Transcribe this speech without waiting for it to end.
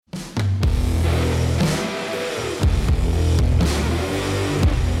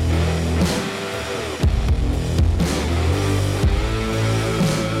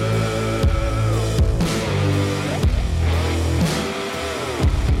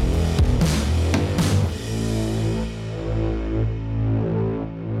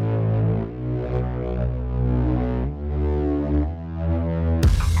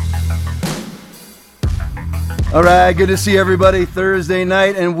All right, good to see everybody Thursday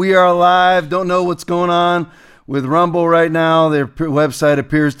night, and we are live. Don't know what's going on with Rumble right now. Their website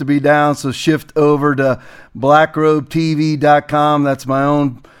appears to be down, so shift over to blackrobetv.com. That's my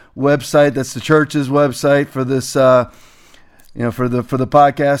own website. That's the church's website for this, for the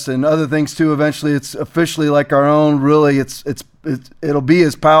podcast and other things too. Eventually, it's officially like our own. Really, it'll be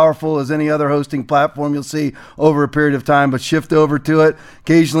as powerful as any other hosting platform you'll see over a period of time, but shift over to it.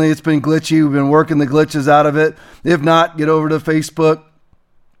 Occasionally it's been glitchy. We've been working the glitches out of it. If not, get over to Facebook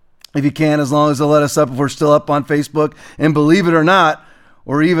if you can, as long as they'll let us up if we're still up on Facebook. And believe it or not,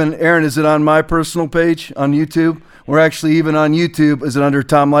 or even, Aaron, is it on my personal page on YouTube? We're actually even on YouTube. Is it under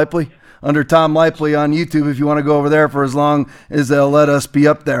Tom Lipley? Under Tom Lipley on YouTube, if you want to go over there for as long as they'll let us be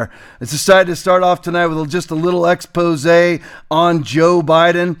up there. I decided to start off tonight with just a little expose on Joe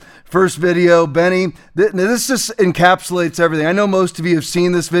Biden. First video, Benny. This just encapsulates everything. I know most of you have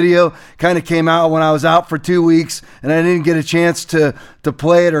seen this video. Kind of came out when I was out for 2 weeks, and I didn't get a chance to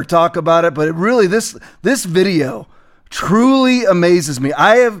play it or talk about it. But it really, this video truly amazes me.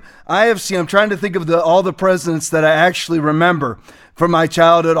 I have seen. I'm trying to think of all the presidents that I actually remember from my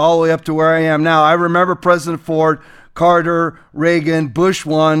childhood all the way up to where I am now. I remember President Ford, Carter, Reagan, Bush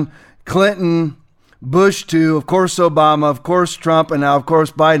 1, Clinton, Bush 2, of course Obama, of course Trump, and now of course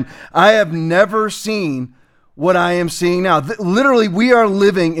Biden. I have never seen what I am seeing now. Literally, we are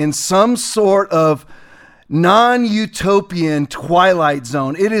living in some sort of non-utopian twilight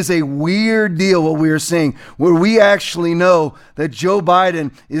zone. It is a weird deal what we are seeing, where we actually know that Joe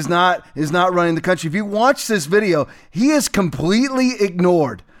Biden is not running the country. If you watch this video, he is completely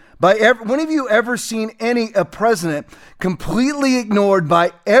ignored by when have you ever seen a president completely ignored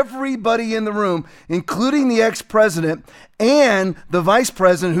by everybody in the room, including the ex-president and the vice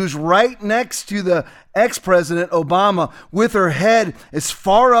president, who's right next to the ex-president Obama, with her head as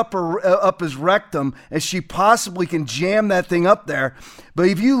far up his rectum as she possibly can jam that thing up there. But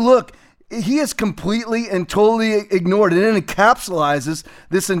if you look, he is completely and totally ignored, and it encapsulates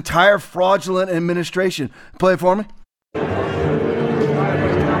this entire fraudulent administration. Play it for me.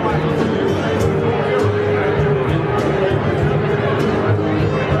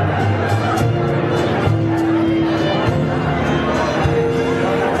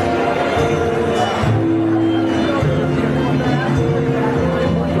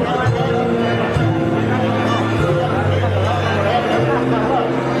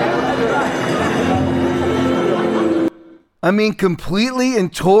 I mean, completely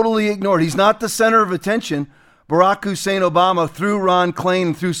and totally ignored. He's not the center of attention. Barack Hussein Obama, through Ron Klain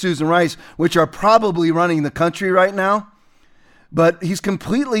and through Susan Rice, which are probably running the country right now. But he's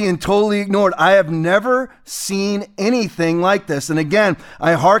completely and totally ignored. I have never seen anything like this. And again,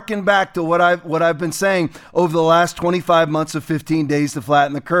 I hearken back to what I've been saying over the last 25 months of 15 days to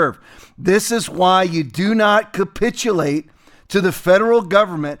flatten the curve. This is why you do not capitulate to the federal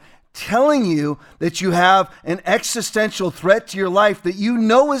government telling you that you have an existential threat to your life that you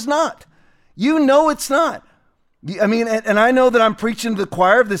know is not. You know it's not. I mean, and I know that I'm preaching to the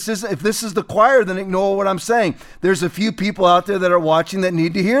choir. If this is the choir, then ignore what I'm saying. There's a few people out there that are watching that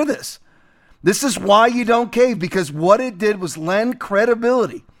need to hear this. This is why you don't cave, because what it did was lend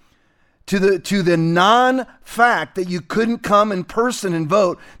credibility to the non-fact that you couldn't come in person and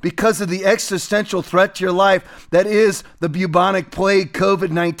vote because of the existential threat to your life that is the bubonic plague,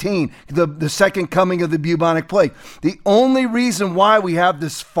 COVID-19, the second coming of the bubonic plague. The only reason why we have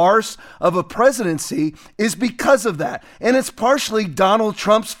this farce of a presidency is because of that. And it's partially Donald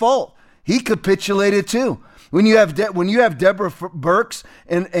Trump's fault. He capitulated too. When you have Deborah Birx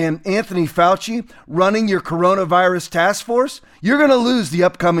and Anthony Fauci running your coronavirus task force, you're going to lose the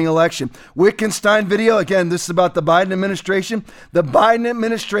upcoming election. Wittgenstein video, again, this is about the Biden administration. The Biden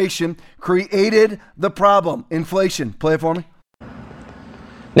administration created the problem, inflation. Play it for me.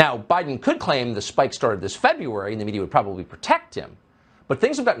 Now, Biden could claim the spike started this February and the media would probably protect him. But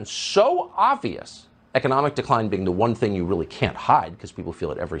things have gotten so obvious, economic decline being the one thing you really can't hide because people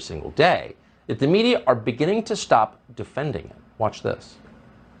feel it every single day, that the media are beginning to stop defending it. Watch this.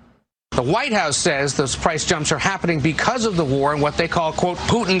 The White House says those price jumps are happening because of the war and what they call, quote,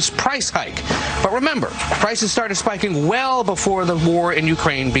 Putin's price hike. But remember, prices started spiking well before the war in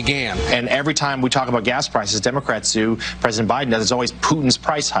Ukraine began. And every time we talk about gas prices, Democrats do, President Biden does, it's always Putin's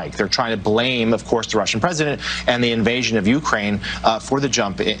price hike. They're trying to blame, of course, the Russian president and the invasion of Ukraine for the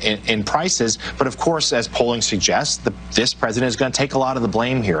jump in prices. But of course, as polling suggests, this president is going to take a lot of the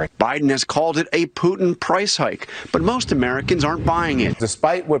blame here. Biden has called it a Putin price hike, but most Americans aren't buying it.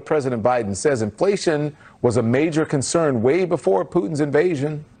 Despite what President Biden says, inflation was a major concern way before Putin's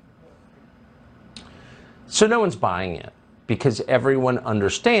invasion. So no one's buying it because everyone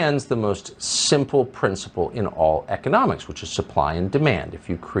understands the most simple principle in all economics, which is supply and demand. If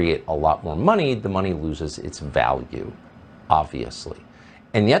you create a lot more money, the money loses its value, obviously.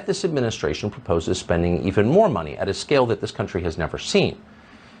 And yet this administration proposes spending even more money at a scale that this country has never seen.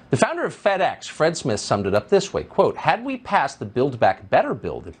 The founder of FedEx, Fred Smith, summed it up this way, quote, "Had we passed the Build Back Better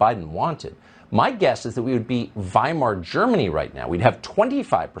bill that Biden wanted, my guess is that we would be Weimar Germany right now. We'd have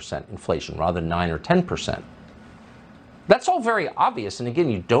 25% inflation rather than 9 or 10%. That's all very obvious, and again,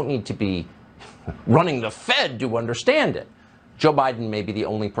 you don't need to be running the Fed to understand it. Joe Biden may be the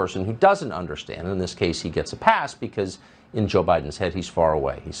only person who doesn't understand. In this case, he gets a pass because in Joe Biden's head, he's far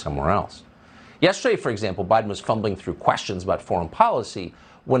away. He's somewhere else. Yesterday, for example, Biden was fumbling through questions about foreign policy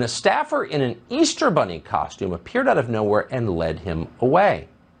when a staffer in an Easter Bunny costume appeared out of nowhere and led him away.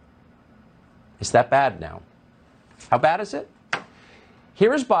 Is that bad now? How bad is it?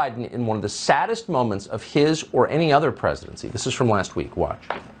 Here is Biden in one of the saddest moments of his or any other presidency. This is from last week. Watch.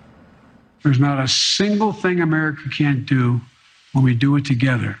 There's not a single thing America can't do when we do it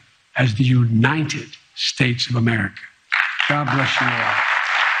together as the United States of America. God bless you all.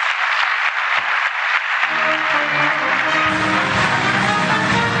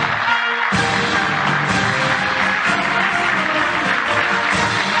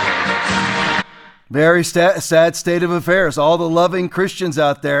 Very sad state of affairs. All the loving Christians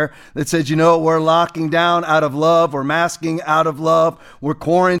out there that said, you know, we're locking down out of love, we're masking out of love, we're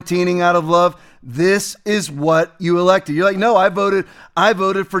quarantining out of love. This is what you elected. You're like, no, I voted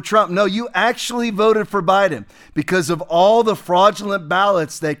for Trump. No, you actually voted for Biden because of all the fraudulent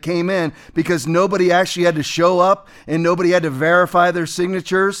ballots that came in, because nobody actually had to show up and nobody had to verify their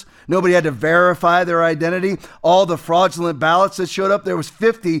signatures. Nobody had to verify their identity. All the fraudulent ballots that showed up, there was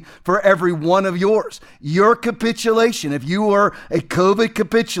 50 for every one of yours. Your capitulation, if you were a COVID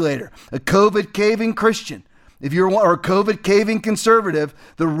capitulator, a COVID caving Christian, if you're a COVID caving conservative,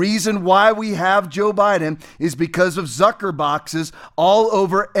 the reason why we have Joe Biden is because of Zucker boxes all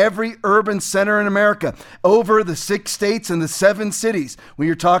over every urban center in America, over the 6 states and the 7 cities. When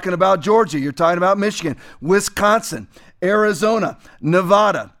you're talking about Georgia, you're talking about Michigan, Wisconsin, Arizona,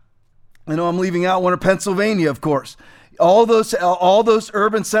 Nevada. I know I'm leaving out one of Pennsylvania, of course. All those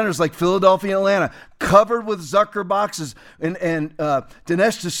urban centers like Philadelphia and Atlanta covered with Zucker boxes. And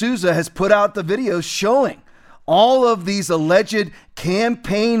Dinesh D'Souza has put out the videos showing all of these alleged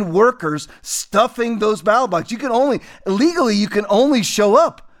campaign workers stuffing those ballot boxes. You can only show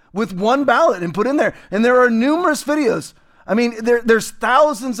up with one ballot and put in there. And there are numerous videos. I mean, there's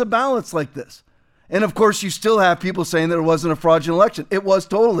thousands of ballots like this. And of course, you still have people saying that it wasn't a fraudulent election. It was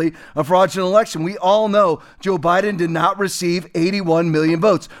totally a fraudulent election. We all know Joe Biden did not receive 81 million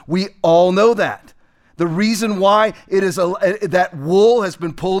votes. We all know that. The reason why it is that wool has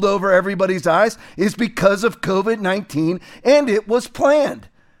been pulled over everybody's eyes is because of COVID-19, and it was planned.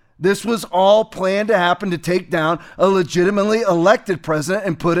 This was all planned to happen to take down a legitimately elected president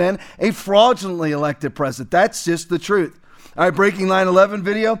and put in a fraudulently elected president. That's just the truth. All right, breaking 9/11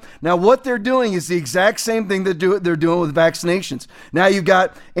 video. Now, what they're doing is the exact same thing they're doing with vaccinations. Now you've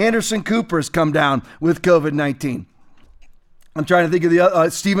got Anderson Cooper's come down with COVID-19. I'm trying to think of the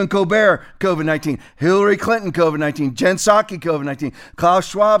Stephen Colbert, COVID-19, Hillary Clinton, COVID-19, Jen Psaki, COVID-19, Klaus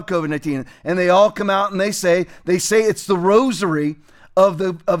Schwab, COVID-19, and they all come out and they say it's the rosary of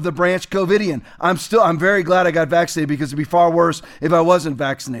the branch COVIDian. I'm very glad I got vaccinated because it'd be far worse if I wasn't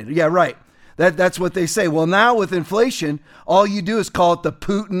vaccinated. Yeah, right. That's what they say. Well, now with inflation, all you do is call it the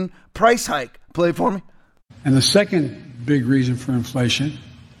Putin price hike. Play it for me. And the second big reason for inflation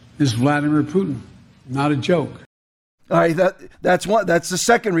is Vladimir Putin. Not a joke. All right, that's the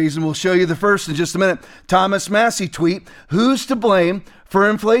second reason. We'll show you the first in just a minute. Thomas Massey tweet, who's to blame for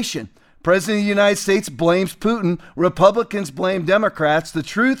inflation? President of the United States blames Putin. Republicans blame Democrats. The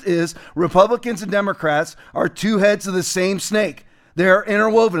truth is Republicans and Democrats are two heads of the same snake. They're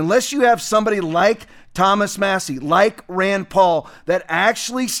interwoven. Unless you have somebody like Thomas Massey, like Rand Paul, that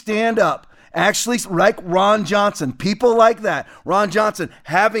actually stand up, actually like Ron Johnson, people like that. Ron Johnson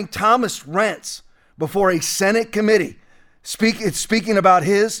having Thomas Rentz before a Senate committee speaking about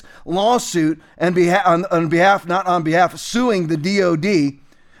his lawsuit and suing the DOD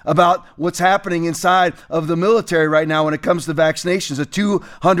about what's happening inside of the military right now when it comes to vaccinations, a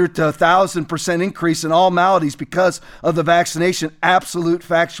 200 to 1,000% increase in all maladies because of the vaccination, absolute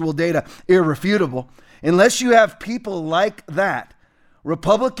factual data, irrefutable. Unless you have people like that,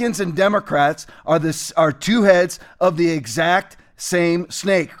 Republicans and Democrats are two heads of the exact same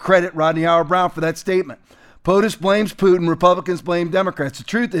snake. Credit Rodney Howard-Browne for that statement. POTUS blames Putin. Republicans blame Democrats. The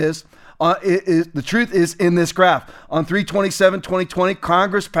truth is in this graph. On 3/27/2020,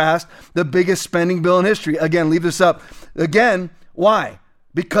 Congress passed the biggest spending bill in history. Again, leave this up. Again, why?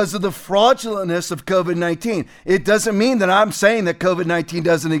 Because of the fraudulentness of COVID-19. It doesn't mean that I'm saying that COVID-19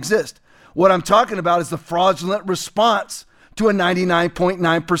 doesn't exist. What I'm talking about is the fraudulent response to a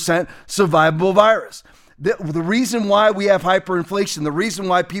 99.9% survivable virus. The reason why we have hyperinflation, the reason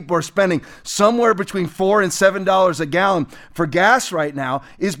why people are spending somewhere between $4 and $7 a gallon for gas right now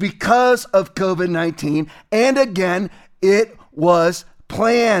is because of COVID-19. And again, it was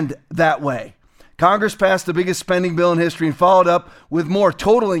planned that way. Congress passed the biggest spending bill in history and followed up with more,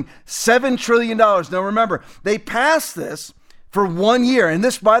 totaling $7 trillion. Now remember, they passed this for 1 year. And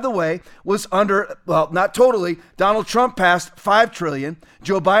this, by the way, was under, well, not totally. Donald Trump passed $5 trillion.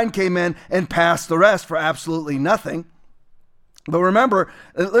 Joe Biden came in and passed the rest for absolutely nothing. But remember,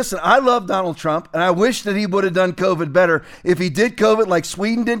 listen, I love Donald Trump, and I wish that he would have done COVID better. If he did COVID like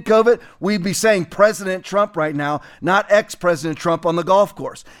Sweden did COVID, we'd be saying President Trump right now, not ex-President Trump on the golf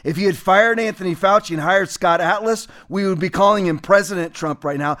course. If he had fired Anthony Fauci and hired Scott Atlas, we would be calling him President Trump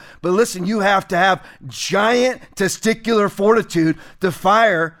right now. But listen, you have to have giant testicular fortitude to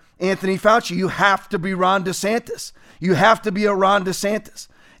fire Anthony Fauci. You have to be Ron DeSantis. You have to be a Ron DeSantis.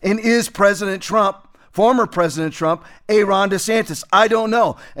 And is President Trump, former President Trump, a Ron DeSantis? I don't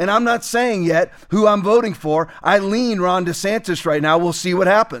know. And I'm not saying yet who I'm voting for. I lean Ron DeSantis right now. We'll see what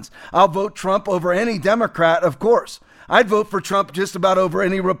happens. I'll vote Trump over any Democrat, of course. I'd vote for Trump just about over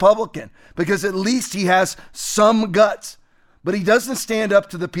any Republican because at least he has some guts. But he doesn't stand up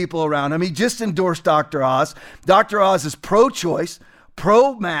to the people around him. He just endorsed Dr. Oz. Dr. Oz is pro-choice,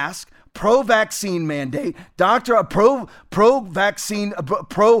 pro-mask, pro-vaccine mandate, pro-vaccine,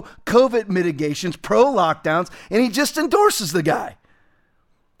 pro-COVID mitigations, pro-lockdowns, and he just endorses the guy.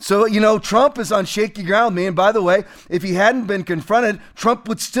 So, Trump is on shaky ground, man. By the way, if he hadn't been confronted, Trump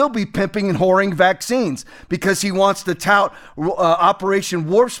would still be pimping and whoring vaccines because he wants to tout Operation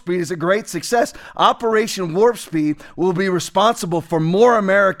Warp Speed as a great success. Operation Warp Speed will be responsible for more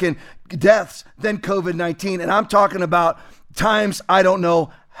American deaths than COVID-19. And I'm talking about times I don't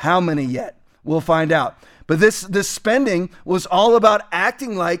know how many yet. We'll find out. But this spending was all about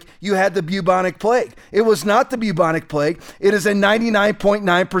acting like you had the bubonic plague. It was not the bubonic plague. It is a 99.9%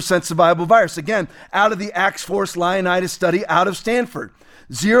 survivable virus. Again, out of the Axforce Lionitis study out of Stanford.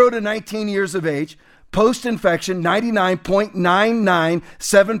 0 to 19 years of age, post-infection,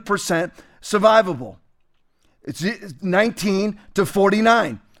 99.997% survivable. It's 19 to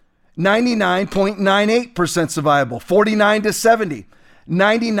 49, 99.98% survivable. 49 to 70.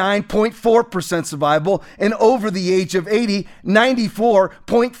 99.4% survivable, and over the age of 80, 94.5%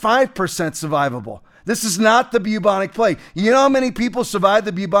 survivable. This is not the bubonic plague. You know how many people survived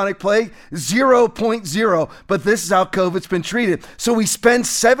the bubonic plague? 0.0, but this is how COVID's been treated. So we spend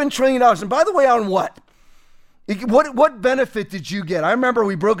 $7 trillion, and by the way, on what? What benefit did you get? I remember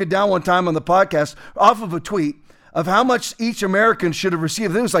we broke it down one time on the podcast off of a tweet of how much each American should have received.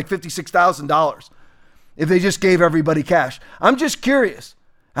 I think it was like $56,000. If they just gave everybody cash. I'm just curious.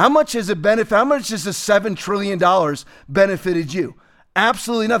 How much has it benefit? How much has the $7 trillion benefited you?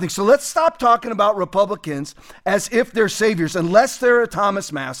 Absolutely nothing. So let's stop talking about Republicans as if they're saviors, unless they're a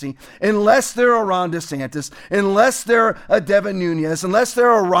Thomas Massey, unless they're a Ron DeSantis, unless they're a Devin Nunes, unless they're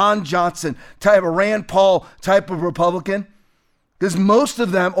a Ron Johnson type, a Rand Paul type of Republican. Because most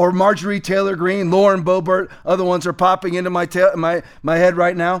of them, or Marjorie Taylor Greene, Lauren Boebert, other ones are popping into my head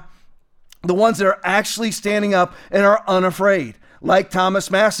right now. The ones that are actually standing up and are unafraid, like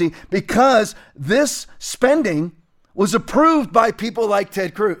Thomas Massey, because this spending was approved by people like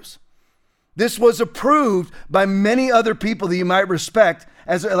Ted Cruz. This was approved by many other people that you might respect,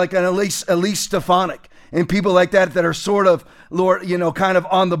 as like an Elise Stefanik and people like that are sort of, Lord, kind of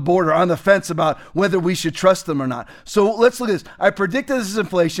on the border, on the fence about whether we should trust them or not. So let's look at this. I predicted this is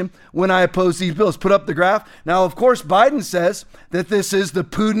inflation when I opposed these bills. Put up the graph. Now, of course, Biden says that this is the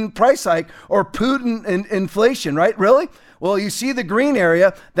Putin price hike or Putin inflation, right? Really? Well, you see the green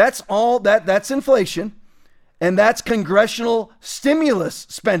area. That's all that's inflation. And that's congressional stimulus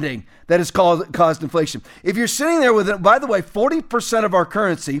spending that has caused inflation. If you're sitting there with it, by the way, 40% of our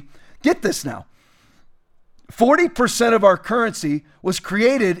currency, get this now, 40% of our currency was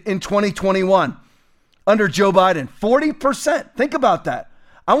created in 2021 under Joe Biden. 40%. Think about that.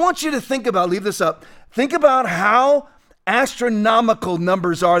 I want you to think about, leave this up, think about how astronomical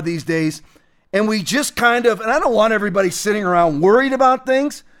numbers are these days. And we just kind of, and I don't want everybody sitting around worried about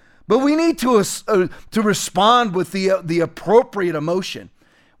things, but we need to respond with the appropriate emotion.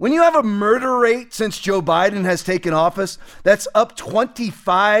 When you have a murder rate since Joe Biden has taken office, that's up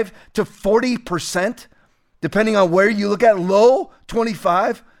 25 to 40%. depending on where you look at, low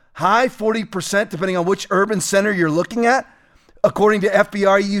 25, high 40%, depending on which urban center you're looking at, according to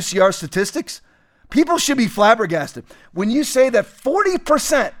FBR UCR statistics. People should be flabbergasted. When you say that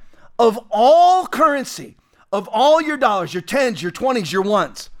 40% of all currency, of all your dollars, your 10s, your 20s, your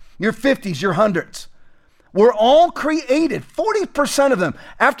 1s, your 50s, your 100s, were all created, 40% of them,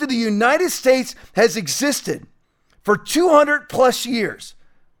 after the United States has existed for 200 plus years.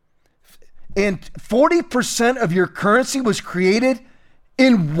 And 40% of your currency was created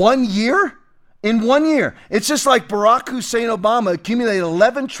in 1 year? In 1 year. It's just like Barack Hussein Obama accumulated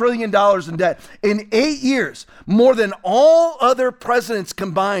 $11 trillion in debt in 8 years, more than all other presidents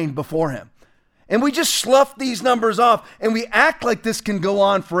combined before him. And we just slough these numbers off and we act like this can go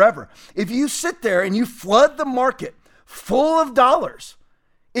on forever. If you sit there and you flood the market full of dollars,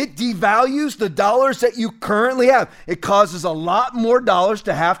 it devalues the dollars that you currently have. It causes a lot more dollars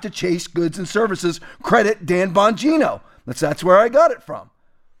to have to chase goods and services. Credit Dan Bongino. That's where I got it from.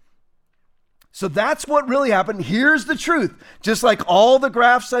 So that's what really happened. Here's the truth. Just like all the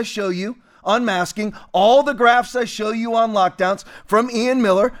graphs I show you on masking, all the graphs I show you on lockdowns from Ian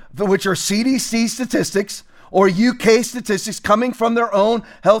Miller, which are CDC statistics or UK statistics coming from their own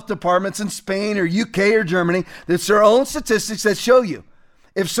health departments in Spain or UK or Germany. It's their own statistics that show you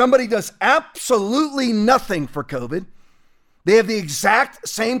if somebody does absolutely nothing for COVID, they have the exact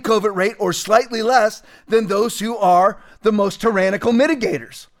same COVID rate or slightly less than those who are the most tyrannical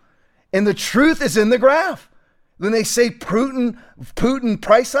mitigators. And the truth is in the graph. When they say Putin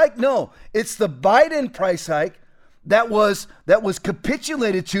price hike, no, it's the Biden price hike that was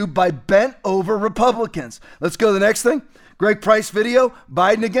capitulated to by bent over Republicans. Let's go to the next thing. Greg Price video,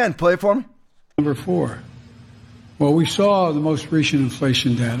 Biden again. Play it for me. Number 4. Well, we saw the most recent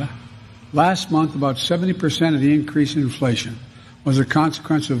inflation data. Last month, about 70% of the increase in inflation was a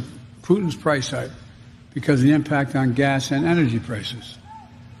consequence of Putin's price hike because of the impact on gas and energy prices.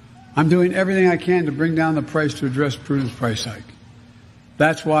 I'm doing everything I can to bring down the price to address Putin's price hike.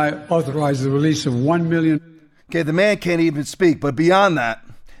 That's why I authorized the release of 1 million. Okay, the man can't even speak, but beyond that,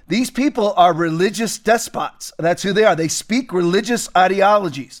 these people are religious despots. That's who they are. They speak religious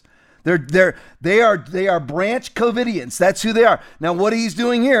ideologies. They are branch COVIDians. That's who they are. Now, what he's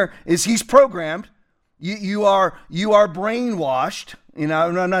doing here is he's programmed. You are brainwashed. You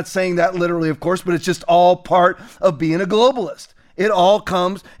know, I'm not saying that literally, of course, but it's just all part of being a globalist. It's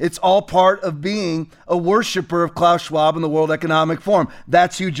all part of being a worshiper of Klaus Schwab and the World Economic Forum.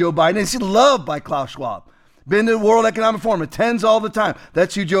 That's who Joe Biden is. He's loved by Klaus Schwab. Been to the World Economic Forum, attends all the time.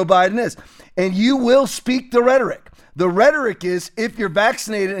 That's who Joe Biden is. And you will speak the rhetoric. The rhetoric is, if you're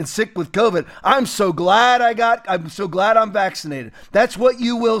vaccinated and sick with COVID, I'm so glad I'm vaccinated. That's what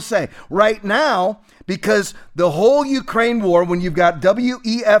you will say. Right now, because the whole Ukraine war, when you've got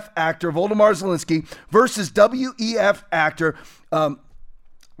WEF actor Volodymyr Zelensky versus WEF actor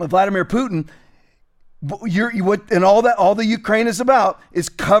Vladimir Putin, all the Ukraine is about is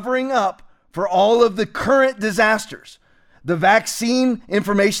covering up for all of the current disasters. The vaccine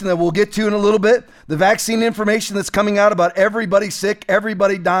information that we'll get to in a little bit, the vaccine information that's coming out about everybody sick,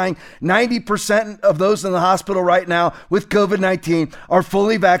 everybody dying, 90% of those in the hospital right now with COVID-19 are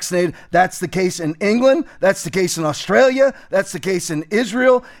fully vaccinated. That's the case in England. That's the case in Australia. That's the case in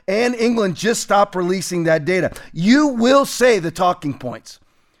Israel. And England just stopped releasing that data. You will say the talking points.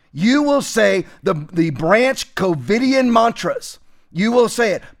 You will say the branch COVIDian mantras. You will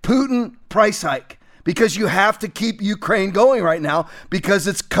say it. Putin price hike. Because you have to keep Ukraine going right now because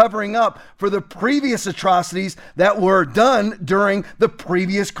it's covering up for the previous atrocities that were done during the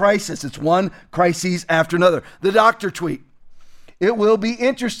previous crisis. It's one crisis after another. The doctor tweet. It will be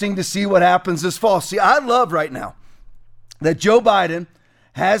interesting to see what happens this fall. See, I love right now that Joe Biden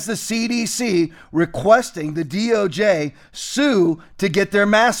has the CDC requesting the DOJ sue to get their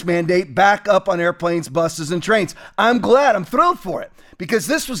mask mandate back up on airplanes, buses, and trains. I'm glad. I'm thrilled for it because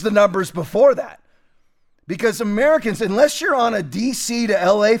this was the numbers before that. Because Americans, unless you're on a DC to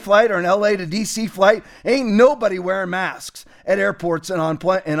LA flight or an LA to DC flight, ain't nobody wearing masks at airports and on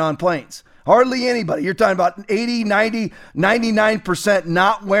planes. Hardly anybody. You're talking about 80, 90, 99%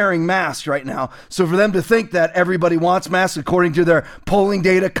 not wearing masks right now. So for them to think that everybody wants masks according to their polling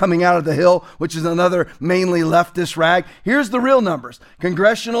data coming out of the Hill, which is another mainly leftist rag, here's the real numbers.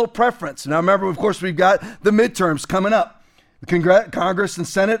 Congressional preference. Now remember, of course, we've got the midterms coming up. Congress and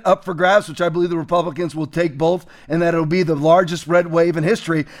Senate up for grabs, which I believe the Republicans will take both, and that it'll be the largest red wave in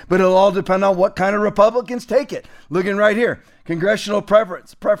history, but it'll all depend on what kind of Republicans take it. Looking right here, congressional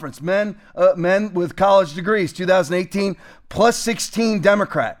preference, men with college degrees, 2018, plus 16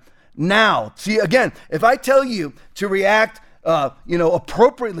 Democrat. Now, see, again, if I tell you to react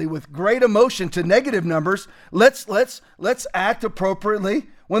appropriately with great emotion to negative numbers. Let's act appropriately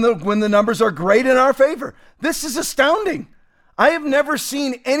when the numbers are great in our favor. This is astounding. I have never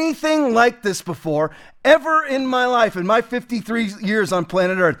seen anything like this before, ever in my life, in my 53 years on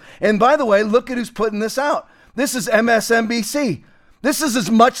planet Earth. And by the way, look at who's putting this out. This is MSNBC. This is as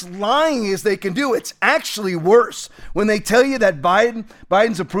much lying as they can do. It's actually worse. When they tell you that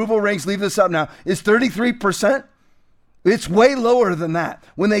Biden's approval ratings, leave this up now, is 33%, it's way lower than that.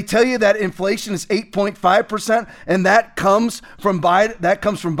 When they tell you that inflation is 8.5%, and that comes from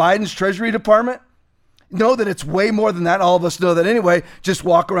Biden's Treasury Department, know that it's way more than that. All of us know that anyway. Just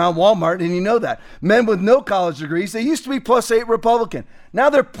walk around Walmart and you know that. Men with no college degrees, they used to be +8 Republican. Now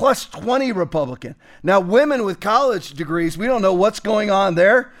they're +20 Republican. Now women with college degrees, we don't know what's going on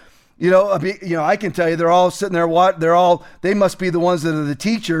there. I can tell you they're all sitting there. They must be the ones that are the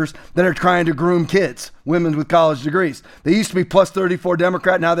teachers that are trying to groom kids, women with college degrees. They used to be +34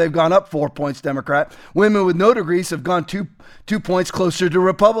 Democrat. Now they've gone up 4 points Democrat. Women with no degrees have gone two points closer to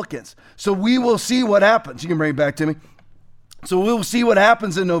Republicans. So we will see what happens. You can bring it back to me. So we'll see what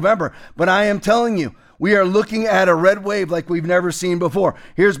happens in November. But I am telling you, we are looking at a red wave like we've never seen before.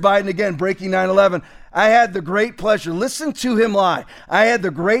 Here's Biden again, breaking 9/11. I had the great pleasure, listen to him lie. I had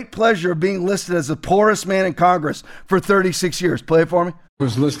the great pleasure of being listed as the poorest man in Congress for 36 years. Play it for me. I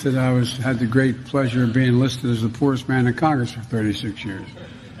had the great pleasure of being listed as the poorest man in Congress for 36 years.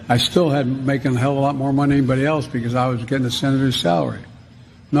 I still had making a hell of a lot more money than anybody else because I was getting a senator's salary.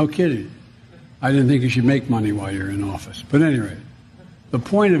 No kidding. I didn't think you should make money while you're in office. But anyway, the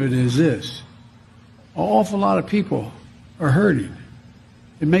point of it is this. An awful lot of people are hurting.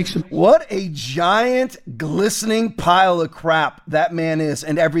 It makes them. What a giant glistening pile of crap that man is,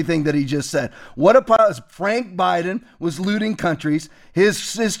 and everything that he just said. What a pile. Frank Biden was looting countries. His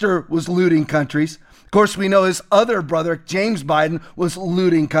sister was looting countries. Of course, we know his other brother, James Biden, was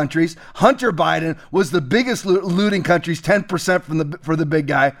looting countries. Hunter Biden was the biggest looting countries, 10% for the big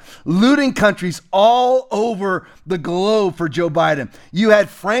guy. Looting countries all over the globe for Joe Biden. You had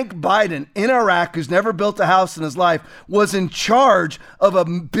Frank Biden in Iraq, who's never built a house in his life, was in charge of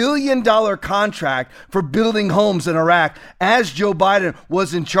 $1 billion contract for building homes in Iraq, as Joe Biden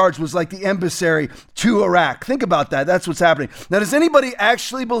was in charge, was like the emissary to Iraq. Think about that. That's what's happening. Now, does anybody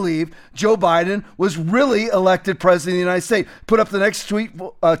actually believe Joe Biden was really elected president of the United States? Put up the next tweet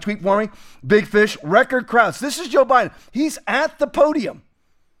for me. Big fish, record crowds. This is Joe Biden. He's at the podium.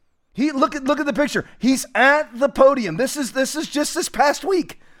 Look at the picture. He's at the podium. This is just this past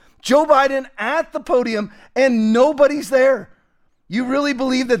week. Joe Biden at the podium and nobody's there. You really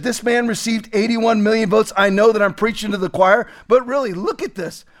believe that this man received 81 million votes? I know that I'm preaching to the choir, but really look at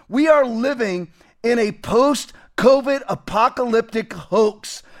this. We are living in a post-COVID apocalyptic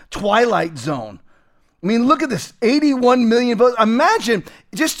hoax twilight zone. I mean, look at this, 81 million votes. Imagine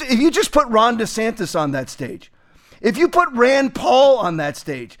if you just put Ron DeSantis on that stage. If you put Rand Paul on that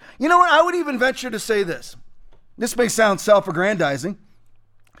stage. You know what? I would even venture to say this. This may sound self-aggrandizing.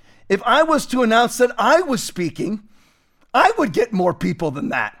 If I was to announce that I was speaking, I would get more people than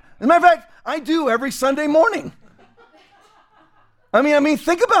that. As a matter of fact, I do every Sunday morning. I mean,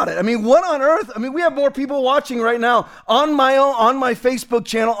 think about it. I mean, what on earth? I mean, we have more people watching right now on my Facebook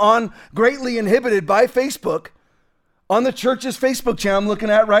channel, on Greatly Inhibited by Facebook, on the church's Facebook channel I'm looking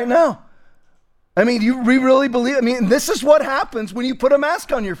at right now. I mean, we really believe, this is what happens when you put a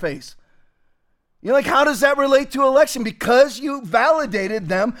mask on your face. You're like, how does that relate to election? Because you validated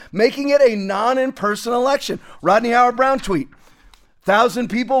them, making it a non-in-person election. Rodney Howard-Brown tweet, 1,000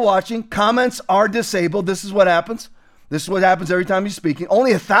 people watching, comments are disabled. This is what happens. This is what happens every time you're speaking.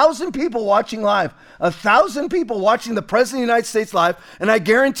 Only 1,000 people watching live. 1,000 people watching the President of the United States live. And I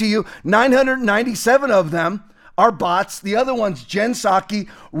guarantee you, 997 of them are bots. The other one's Jen Psaki,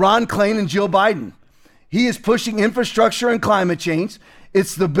 Ron Klain, and Jill Biden. He is pushing infrastructure and climate change.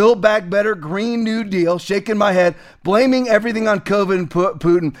 It's the Build Back Better Green New Deal, shaking my head, blaming everything on COVID and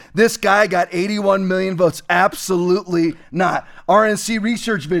Putin. This guy got 81 million votes. Absolutely not. RNC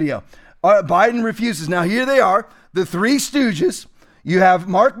research video. Biden refuses. Now here they are, the three stooges. You have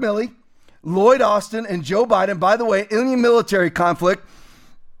Mark Milley, Lloyd Austin, and Joe Biden. By the way, any military conflict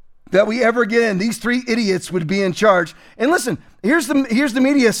that we ever get in, these three idiots would be in charge. And listen, here's the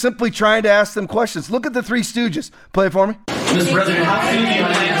media simply trying to ask them questions. Look at the three stooges. Play it for me. Mr. President, how soon do you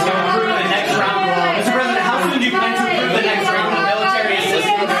plan to approve the next round? Mr. President, how soon do you plan to approve the next round of military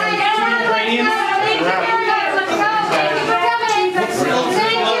assistance to Ukrainians?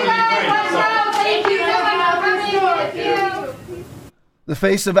 The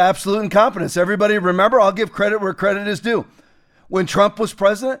face of absolute incompetence. Everybody remember, I'll give credit where credit is due. When Trump was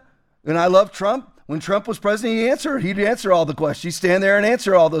president, and I love Trump, When Trump was president, he'd answer all the questions. He'd stand there and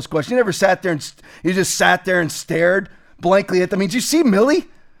answer all those questions. He never sat there he just sat there and stared blankly at them. I mean, did you see Milley?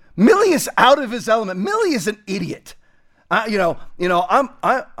 Milley is out of his element. Milley is an idiot. I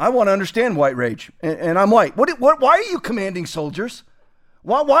want to understand white rage, and I'm white. Why are you commanding soldiers?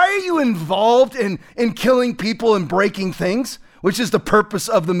 Why are you involved in killing people and breaking things, which is the purpose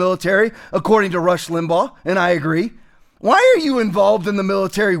of the military, according to Rush Limbaugh, and I agree. Why are you involved in the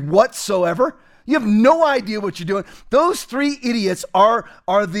military whatsoever? You have no idea what you're doing. Those three idiots are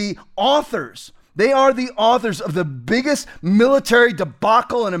the authors. They are the authors of the biggest military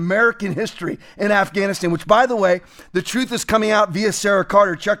debacle in American history in Afghanistan, which, by the way, the truth is coming out via Sarah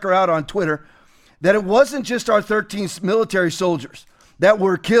Carter. Check her out on Twitter, that it wasn't just our 13 military soldiers that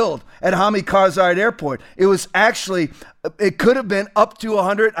were killed at Hamid Karzai Airport. It was actually, it could have been up to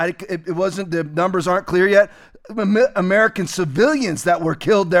 100. It wasn't, the numbers aren't clear yet. American civilians that were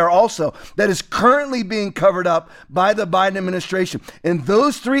killed there also, that is currently being covered up by the Biden administration. And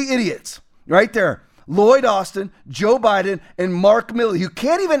those three idiots right there, Lloyd Austin, Joe Biden, and Mark Milley, who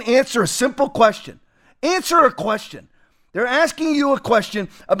can't even answer a simple question. Answer a question. They're asking you a question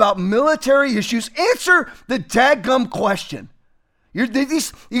about military issues. Answer the dadgum question.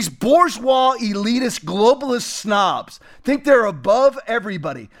 These bourgeois, elitist, globalist snobs think they're above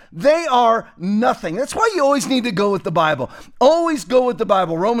everybody. They are nothing. That's why you always need to go with the Bible. Always go with the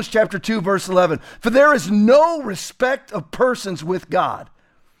Bible. Romans chapter 2, verse 11. For there is no respect of persons with God.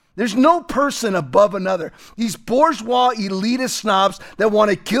 There's no person above another. These bourgeois, elitist snobs that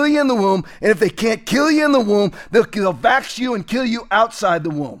want to kill you in the womb, and if they can't kill you in the womb, they'll vax you and kill you outside the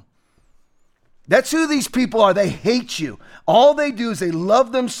womb. That's who these people are. They hate you. All they do is they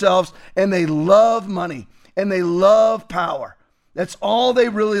love themselves, and they love money, and they love power. That's all they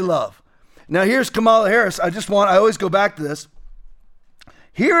really love. Now here's Kamala Harris. I always go back to this.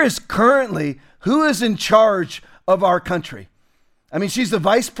 Here is currently who is in charge of our country. I mean, she's the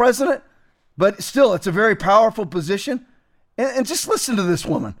vice president, but still, it's a very powerful position. And just listen to this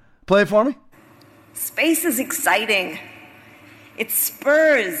woman. Play it for me. Space is exciting. It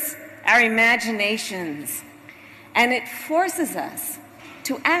spurs our imaginations, and it forces us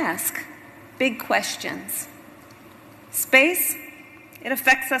to ask big questions. Space, it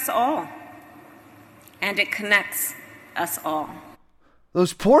affects us all, and it connects us all.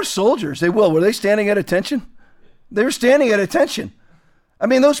 Those poor soldiers, were they standing at attention? They were standing at attention. I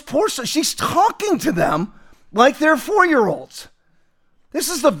mean, those poor, she's talking to them like they're 4-year-olds. This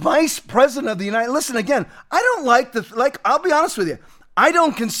is the vice president of the United States. Listen, again, I don't I'll be honest with you. I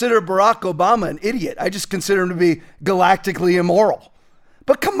don't consider Barack Obama an idiot. I just consider him to be galactically immoral.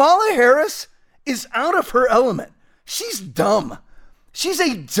 But Kamala Harris is out of her element. She's dumb. She's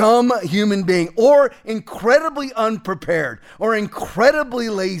a dumb human being, or incredibly unprepared, or incredibly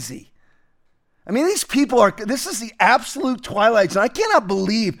lazy. I mean, this is the absolute twilight zone. I cannot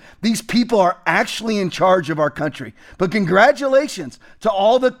believe these people are actually in charge of our country. But congratulations to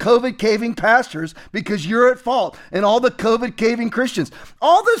all the COVID caving pastors, because you're at fault, and all the COVID caving Christians,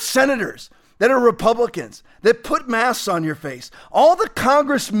 all the senators that are Republicans that put masks on your face, all the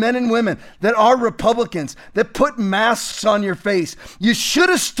congressmen and women that are Republicans that put masks on your face. You should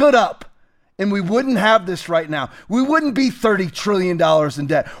have stood up. And we wouldn't have this right now. We wouldn't be $30 trillion in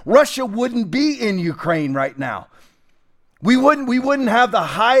debt. Russia wouldn't be in Ukraine right now. We wouldn't have the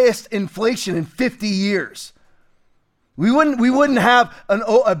highest inflation in 50 years. We wouldn't have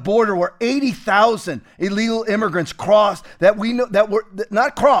a border where 80,000 illegal immigrants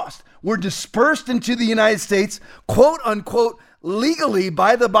were dispersed into the United States, quote unquote, legally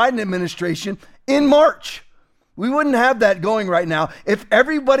by the Biden administration in March. We wouldn't have that going right now if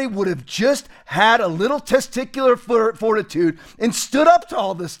everybody would have just had a little testicular fortitude and stood up to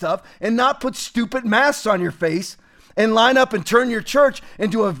all this stuff and not put stupid masks on your face and line up and turn your church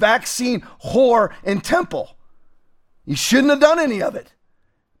into a vaccine whore and temple. You shouldn't have done any of it.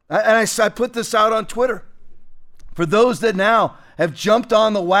 And I put this out on Twitter. For those that now have jumped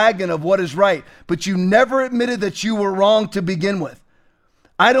on the wagon of what is right, but you never admitted that you were wrong to begin with,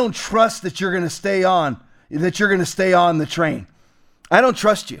 I don't trust that you're going to stay on the train. I don't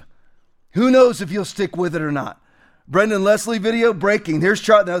trust you. Who knows if you'll stick with it or not. Brendan Leslie video breaking. Here's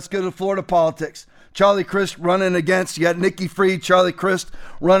Charlie. Now let's go to Florida politics. Charlie Crist running against, you got Nikki Fried, Charlie Crist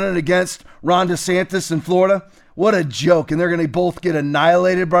running against Ron DeSantis in Florida. What a joke. And they're going to both get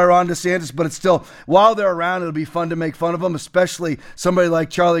annihilated by Ron DeSantis, but it's still, while they're around, it'll be fun to make fun of them, especially somebody like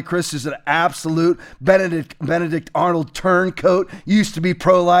Charlie Crist, who's an absolute Benedict Arnold turncoat, used to be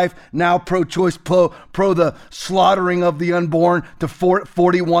pro-life, now pro-choice, pro the slaughtering of the unborn to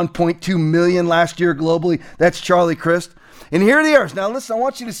 41.2 million last year globally. That's Charlie Crist. And here they are. Now listen, I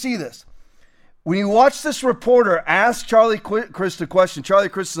want you to see this. when you watch this reporter ask Charlie Crist a question, Charlie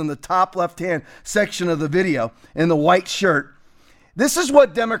Crist is in the top left-hand section of the video in the white shirt. This is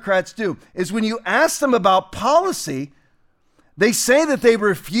what Democrats do, is when you ask them about policy, they say that they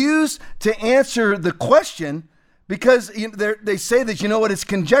refuse to answer the question because they say that, it's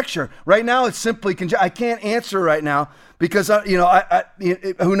conjecture. Right now, it's simply conjecture. I can't answer right now because,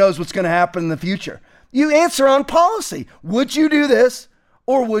 who knows what's going to happen in the future. You answer on policy. Would you do this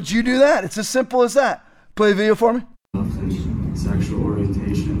or would you do that? It's as simple as that. Play the video for me. Sexual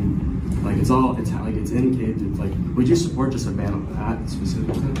orientation. It's indicated. Would you support just a ban on that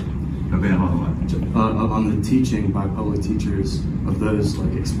specifically? A ban on what? On the teaching by public teachers of those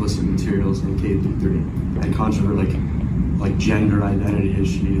explicit materials in K-3 and controversial gender identity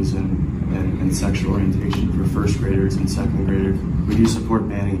issues and sexual orientation for first graders and second graders. Would you support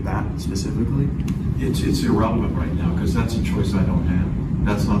banning that specifically? It's irrelevant right now because that's a choice I don't have.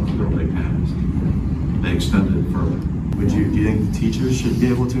 That's not the bill they passed. They extended it further. Do you think the teachers should be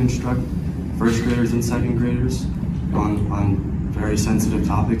able to instruct first graders and second graders on very sensitive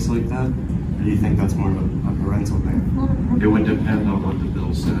topics like that? Or do you think that's more of a parental thing? It would depend on what the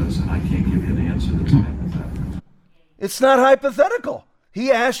bill says, and I can't give you an answer that's hypothetical. It's not hypothetical.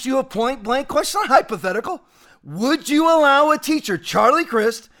 He asked you a point-blank question, not hypothetical. Would you allow a teacher, Charlie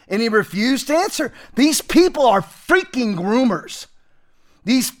Crist, and he refused to answer? These people are freaking groomers.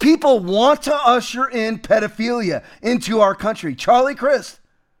 These people want to usher in pedophilia into our country. Charlie Crist.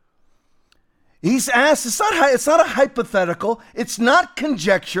 He's asked, it's not a hypothetical. It's not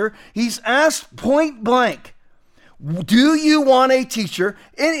conjecture. He's asked point blank, do you want a teacher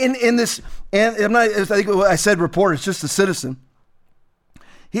in this, and I think I said reporter, it's just a citizen.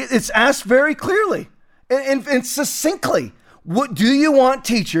 It's asked very clearly and succinctly. What do you want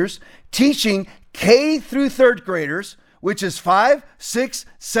teachers teaching K through third graders, which is 5, 6,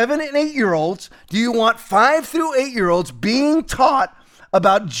 7, and 8-year-olds? Do you want 5 through 8-year-olds being taught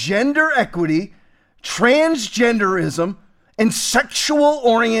about gender equity, transgenderism, and sexual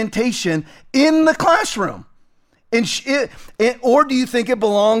orientation in the classroom? Or do you think it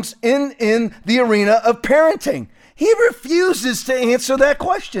belongs in the arena of parenting? He refuses to answer that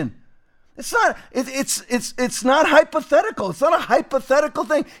question. It's not hypothetical. It's not a hypothetical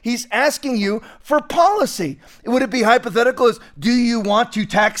thing. He's asking you for policy. Would it be hypothetical as, do you want to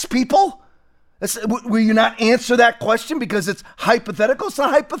tax people? Will you not answer that question because it's hypothetical? It's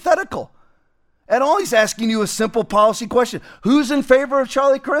not hypothetical at all. He's asking you a simple policy question. Who's in favor of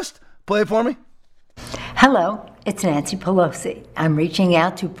Charlie Crist? Play it for me. Hello, it's Nancy Pelosi. I'm reaching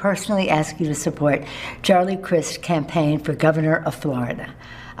out to personally ask you to support Charlie Crist's campaign for governor of Florida.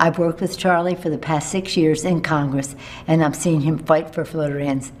 I've worked with Charlie for the past 6 years in Congress, and I've seen him fight for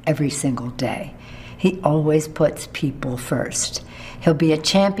Floridians every single day. He always puts people first. He'll be a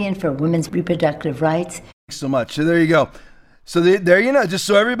champion for women's reproductive rights. Thanks so much. So there you go. So there you know, just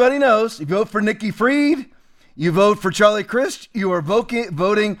so everybody knows, you vote for Nikki Fried, you vote for Charlie Crist, you are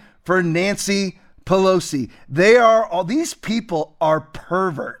voting for Nancy Pelosi. These people are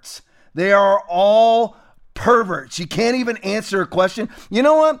perverts. They are all perverts. You can't even answer a question. You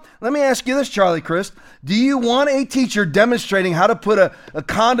know what? Let me ask you this, Charlie Crist. Do you want a teacher demonstrating how to put a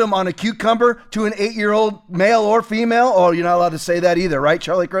condom on a cucumber to an 8-year-old male or female? Oh, you're not allowed to say that either, right,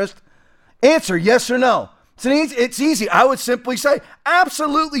 Charlie Crist? Answer yes or no. It's easy. I would simply say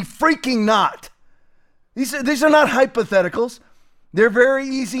absolutely freaking not. These are not hypotheticals. They're very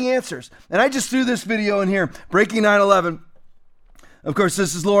easy answers. And I just threw this video in here, Breaking 9/11. Of course,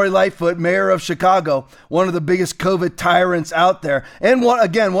 this is Lori Lightfoot, mayor of Chicago, one of the biggest COVID tyrants out there. And one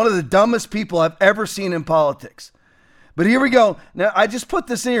of the dumbest people I've ever seen in politics. But here we go. Now, I just put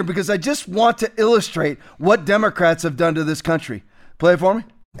this in here because I just want to illustrate what Democrats have done to this country. Play it for me.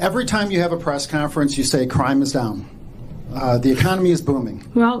 Every time you have a press conference, you say crime is down. The economy is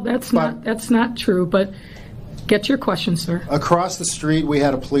booming. Well, that's not true, but get your question, sir. Across the street, we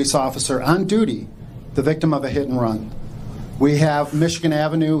had a police officer on duty, the victim of a hit and run. We have Michigan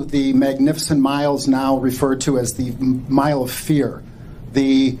Avenue, the magnificent miles now referred to as the Mile of Fear.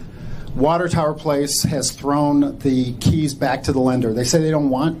 The water tower place has thrown the keys back to the lender. They say they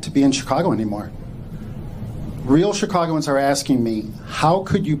don't want to be in Chicago anymore. Real Chicagoans are asking me, how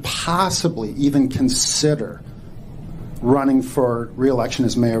could you possibly even consider running for re-election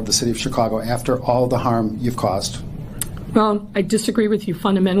as mayor of the city of Chicago after all the harm you've caused? Well, I disagree with you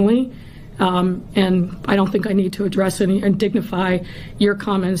fundamentally. And I don't think I need to address and dignify your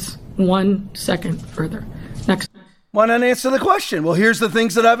comments 1 second further. Next. Why not answer the question? Well, here's the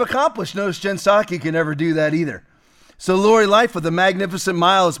things that I've accomplished. Notice Jen Psaki can never do that either. So Lori Lightfoot, the magnificent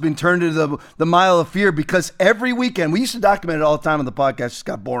mile, has been turned into the mile of fear because every weekend, we used to document it all the time on the podcast, it just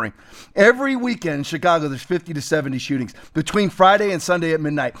got boring. Every weekend in Chicago, there's 50 to 70 shootings between Friday and Sunday at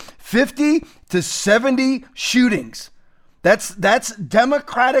midnight. 50 to 70 shootings. That's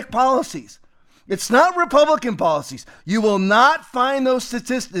Democratic policies. It's not Republican policies. You will not find those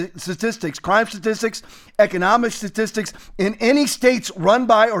statistics, crime statistics, economic statistics in any states run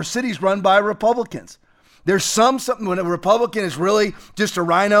by or cities run by Republicans. There's something when a Republican is really just a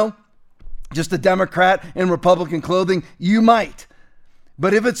rhino, just a Democrat in Republican clothing, you might.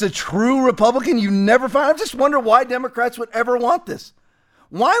 But if it's a true Republican, you never find. I just wonder why Democrats would ever want this.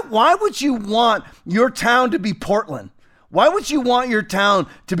 Why would you want your town to be Portland? Why would you want your town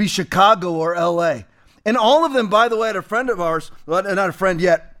to be Chicago or LA? And all of them, by the way, had a friend of ours, well, not a friend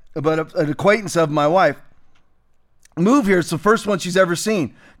yet, but an acquaintance of my wife, move here. It's the first one she's ever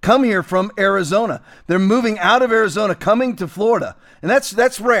seen. Come here from Arizona. They're moving out of Arizona, coming to Florida. And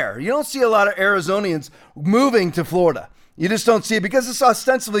that's rare. You don't see a lot of Arizonians moving to Florida. You just don't see it because it's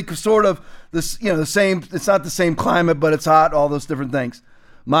ostensibly sort of this, the same. It's not the same climate, but it's hot, all those different things.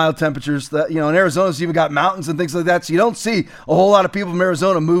 Mild temperatures that, in Arizona's even got mountains and things like that. So you don't see a whole lot of people from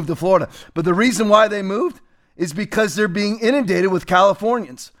Arizona move to Florida. But the reason why they moved is because they're being inundated with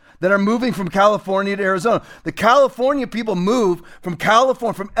Californians that are moving from California to Arizona. The California people move from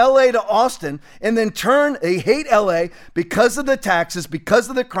LA to Austin and then they hate LA because of the taxes, because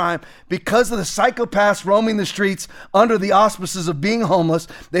of the crime, because of the psychopaths roaming the streets under the auspices of being homeless.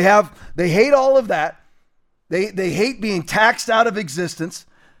 They hate all of that. They hate being taxed out of existence.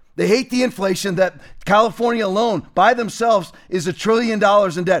 They hate the inflation that California alone by themselves is $1 trillion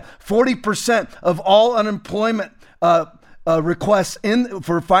in debt. 40% of all unemployment requests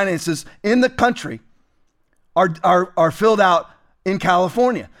for finances in the country are filled out in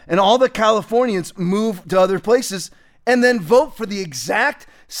California. And all the Californians move to other places and then vote for the exact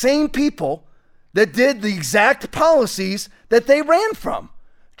same people that did the exact policies that they ran from.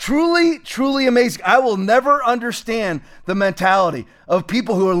 Truly, truly amazing. I will never understand the mentality of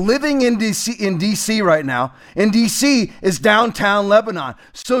people who are living in DC right now. And DC is downtown Lebanon.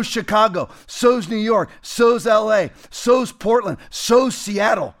 So's Chicago. So's New York. So's LA. So's Portland. So's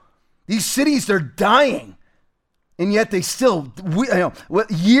Seattle. These cities, they're dying. And yet they still,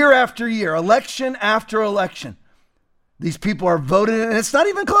 year after year, election after election, these people are voting, and it's not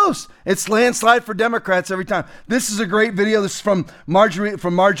even close. It's landslide for Democrats every time. This is a great video. This is from Marjorie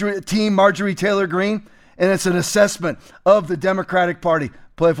Taylor Greene, and it's an assessment of the Democratic Party.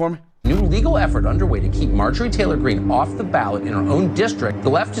 Play it for me. New legal effort underway to keep Marjorie Taylor Greene off the ballot in her own district. The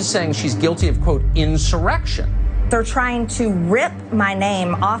left is saying she's guilty of, quote, insurrection. They're trying to rip my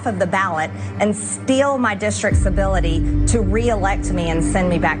name off of the ballot and steal my district's ability to re-elect me and send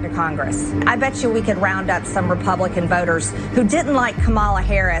me back to Congress. I bet you we could round up some Republican voters who didn't like Kamala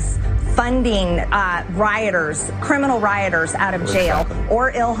Harris funding criminal rioters out of jail,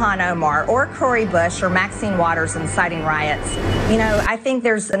 or Ilhan Omar, or Cori Bush, or Maxine Waters inciting riots. I think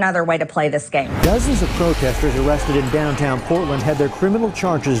there's another way to play this game. Dozens of protesters arrested in downtown Portland had their criminal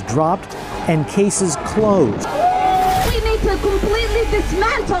charges dropped and cases closed. We need to completely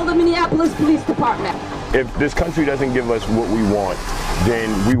dismantle the Minneapolis Police Department. If this country doesn't give us what we want,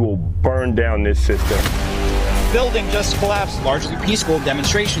 then we will burn down this system. Building just collapsed, largely peaceful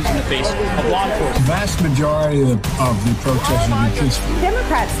demonstrations in the face of law enforcement. The vast majority of the protests have been peaceful.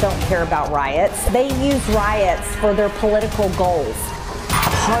 Democrats don't care about riots. They use riots for their political goals.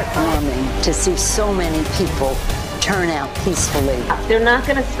 Heartwarming to see so many people turn out peacefully. They're not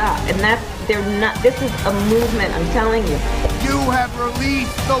going to stop, and this is a movement, I'm telling you. You have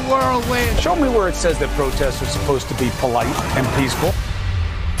released the whirlwind. Show me where it says that protests are supposed to be polite and peaceful.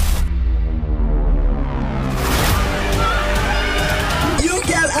 You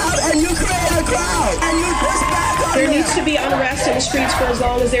get out and you create a crowd and you push back on There needs to be unrest in the streets for as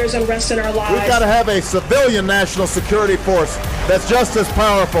long as there's unrest in our lives. We've got to have a civilian national security force that's just as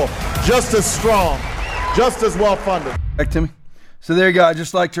powerful, just as strong, just as well-funded. Back to me. So there you go. I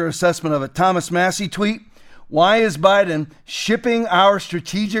just liked your assessment of it. Thomas Massey tweet, why is Biden shipping our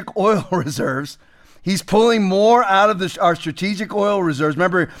strategic oil reserves? He's pulling more out of our strategic oil reserves.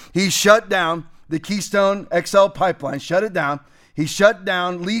 Remember, he shut down the Keystone XL pipeline, shut it down. He shut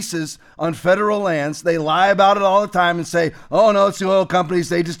down leases on federal lands. They lie about it all the time and say, oh, no, it's the oil companies.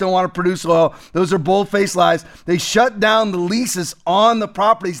 They just don't want to produce oil. Those are bold-faced lies. They shut down the leases on the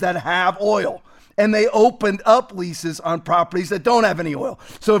properties that have oil. And they opened up leases on properties that don't have any oil.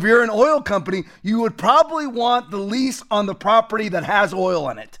 So if you're an oil company, you would probably want the lease on the property that has oil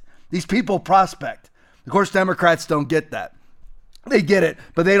in it. These people prospect. Of course, Democrats don't get that. They get it,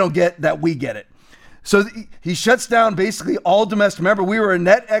 but they don't get that we get it. So he shuts down basically all domestic. Remember, we were a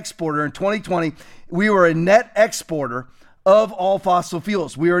net exporter in 2020. We were a net exporter of all fossil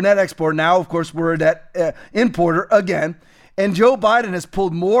fuels. We were a net exporter. Now, of course, we're a net importer again. And Joe Biden has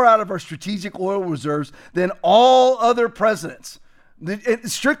pulled more out of our strategic oil reserves than all other presidents.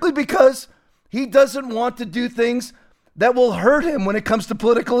 Strictly because he doesn't want to do things that will hurt him when it comes to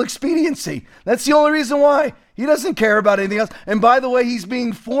political expediency. That's the only reason why. He doesn't care about anything else. And by the way, he's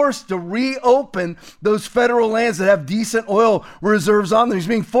being forced to reopen those federal lands that have decent oil reserves on them. He's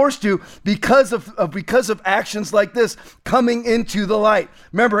being forced to because of actions like this coming into the light.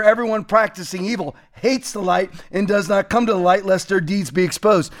 Remember, everyone practicing evil hates the light and does not come to the light lest their deeds be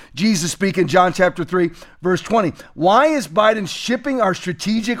exposed. Jesus speaking, John chapter 3, verse 20. Why is Biden shipping our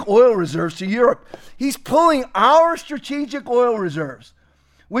strategic oil reserves to Europe? He's pulling our strategic oil reserves,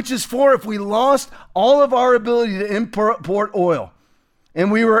 which is for if we lost all of our ability to import oil.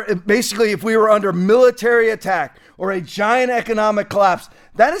 And we were basically, if we were under military attack or a giant economic collapse,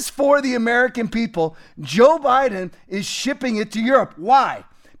 that is for the American people. Joe Biden is shipping it to Europe. Why?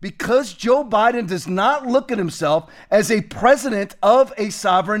 Because Joe Biden does not look at himself as a president of a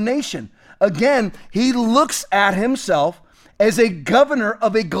sovereign nation. Again, he looks at himself as a governor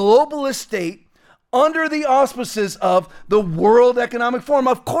of a globalist state under the auspices of the World Economic Forum.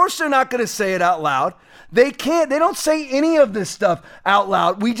 Of course, they're not going to say it out loud. They can't. They don't say any of this stuff out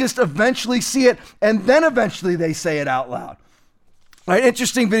loud. We just eventually see it, and then eventually they say it out loud. All right,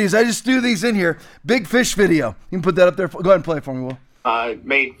 interesting videos. I just threw these in here. Big fish video. You can put that up there. Go ahead and play it for me, Will.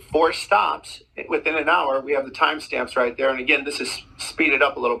 Made 4 stops within an hour. We have the timestamps right there. And again, this is speeded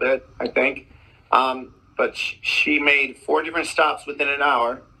up a little bit, I think. But she made 4 different stops within an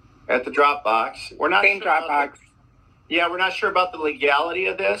hour at the drop box. We're not sure drop box. We're not sure about the legality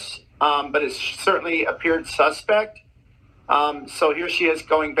of this, but it certainly appeared suspect. So here she is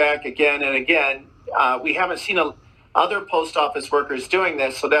going back again and again. We haven't seen other post office workers doing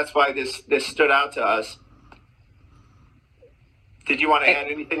this, so that's why this stood out to us. Did you want to add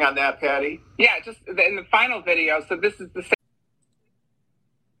anything on that, Patty? Yeah, just in the final video. So this is the same.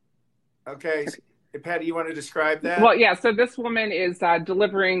 Okay. Patty, you want to describe that? Well, yeah. So this woman is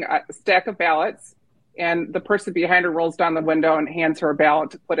delivering a stack of ballots, and the person behind her rolls down the window and hands her a ballot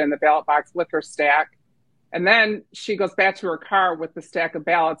to put in the ballot box with her stack. And then she goes back to her car with the stack of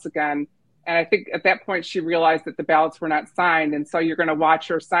ballots again. And I think at that point she realized that the ballots were not signed. And so you're going to watch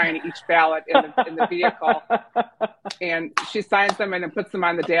her sign each ballot in the vehicle. And she signs them and then puts them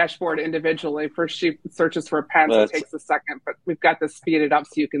on the dashboard individually. First she searches for a pen, so it takes a second. But we've got this speeded up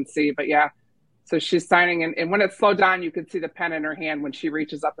so you can see. But yeah, so she's signing. And when it's slowed down, you can see the pen in her hand when she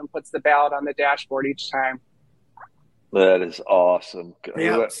reaches up and puts the ballot on the dashboard each time. That is awesome.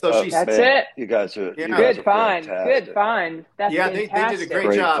 Yeah, so she's that's it. You guys are good fun. Good fun. That's they did a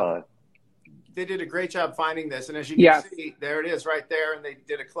great job. Fun. They did a great job finding this, and as you can see, there it is right there, and they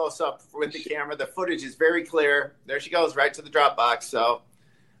did a close-up with the camera. The footage is very clear. There she goes, right to the Dropbox. So,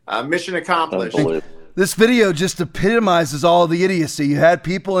 mission accomplished. This video just epitomizes all the idiocy. You had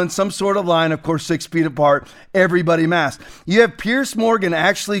people in some sort of line, of course, 6 feet apart, everybody masked. You have Piers Morgan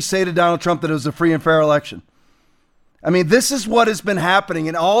actually say to Donald Trump that it was a free and fair election. I mean, this is what has been happening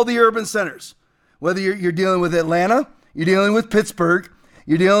in all the urban centers. Whether you're dealing with Atlanta, you're dealing with Pittsburgh,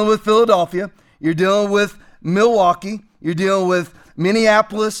 you're dealing with Philadelphia, you're dealing with Milwaukee, you're dealing with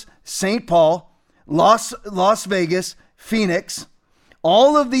Minneapolis, St. Paul, Las Vegas, Phoenix.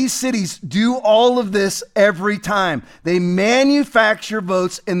 All of these cities do all of this every time. They manufacture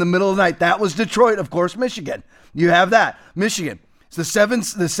votes in the middle of the night. That was Detroit, of course, Michigan. You have that. Michigan.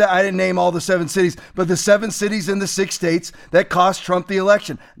 It's I didn't name all the 7 cities, but the 7 cities in the 6 states that cost Trump the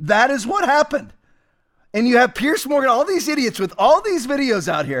election. That is what happened. And you have Piers Morgan, all these idiots with all these videos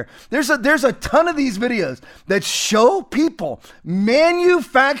out here. There's a ton of these videos that show people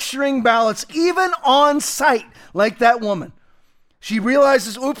manufacturing ballots, even on site, like that woman. She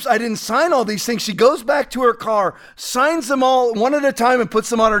realizes, oops, I didn't sign all these things. She goes back to her car, signs them all one at a time and puts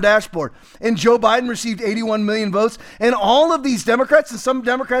them on her dashboard. And Joe Biden received 81 million votes. And all of these Democrats, and some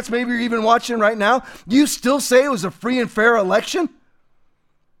Democrats maybe you're even watching right now, you still say it was a free and fair election?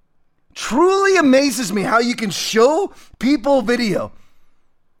 Truly amazes me how you can show people video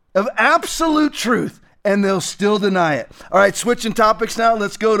of absolute truth and they'll still deny it. All right, switching topics now.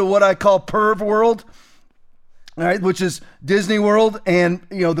 Let's go to what I call perv world. all right, which is Disney World and,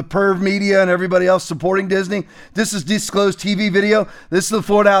 the perv media and everybody else supporting Disney. This is disclosed TV video. This is the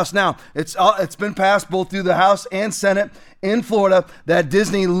Florida House. Now, it's been passed both through the House and Senate in Florida that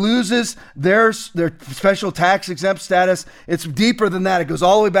Disney loses their special tax exempt status. It's deeper than that. It goes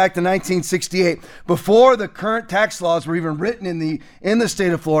all the way back to 1968. Before the current tax laws were even written in the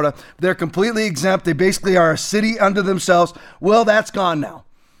state of Florida, they're completely exempt. They basically are a city unto themselves. Well, that's gone now.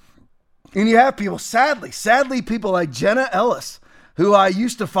 And you have people, sadly, people like Jenna Ellis, who I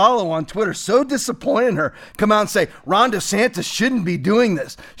used to follow on Twitter, so disappointed in her, come out and say, Ron DeSantis shouldn't be doing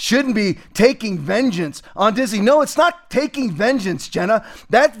this, shouldn't be taking vengeance on Disney. No, it's not taking vengeance, Jenna.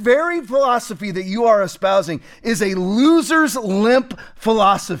 That very philosophy that you are espousing is a loser's limp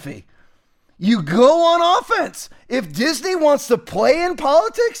philosophy. You go on offense. If Disney wants to play in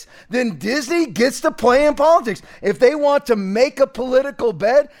politics, then Disney gets to play in politics. If they want to make a political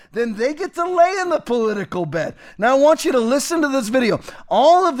bet, then they get to lay in the political bet. Now, I want you to listen to this video.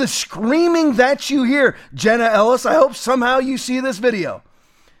 All of the screaming that you hear, Jenna Ellis, I hope somehow you see this video.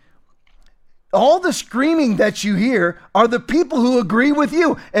 All the screaming that you hear are the people who agree with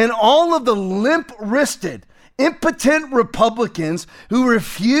you, and all of the limp-wristed, impotent Republicans who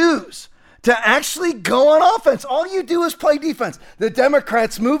refuse to actually go on offense. All you do is play defense. The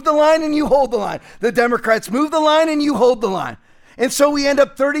Democrats move the line and you hold the line. The Democrats move the line and you hold the line. And so we end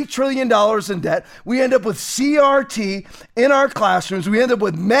up $30 trillion in debt. We end up with CRT in our classrooms. We end up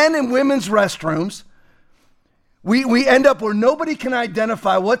with men and women's restrooms. We end up where nobody can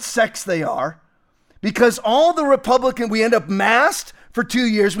identify what sex they are because all the we end up masked for 2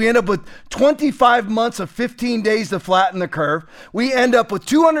 years. We end up with 25 months of 15 days to flatten the curve. We end up with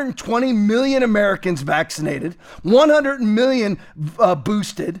 220 million Americans vaccinated, 100 million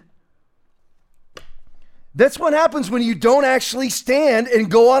boosted. That's what happens when you don't actually stand and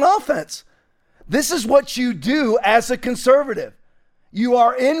go on offense. This is what you do as a conservative. You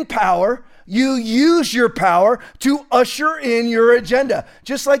are in power. You use your power to usher in your agenda,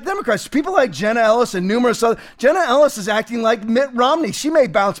 just like Democrats. People like Jenna Ellis and numerous other. Jenna Ellis is acting like Mitt Romney. She may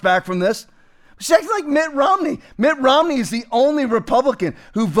bounce back from this. She's acting like Mitt Romney. Mitt Romney is the only Republican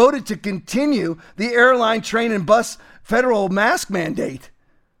who voted to continue the airline, train, and bus federal mask mandate.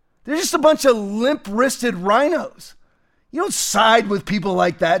 They're just a bunch of limp-wristed rhinos. You don't side with people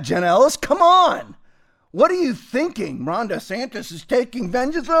like that, Jenna Ellis. Come on. What are you thinking? Ron DeSantis is taking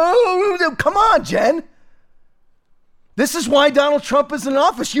vengeance? Oh, come on, Jen. This is why Donald Trump is in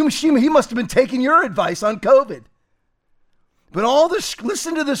office. He must have been taking your advice on COVID. But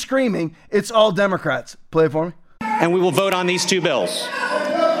listen to the screaming. It's all Democrats. Play it for me. And we will vote on these two bills.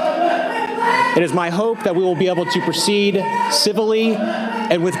 It is my hope that we will be able to proceed civilly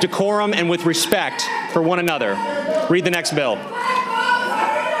and with decorum and with respect for one another. Read the next bill.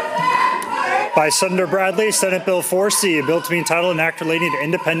 By Senator Bradley, Senate Bill 4C, a bill to be entitled an act relating to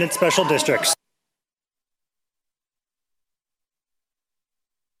independent special districts.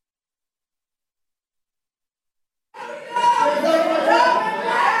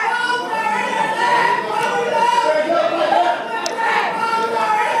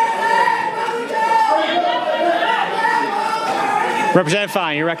 Representative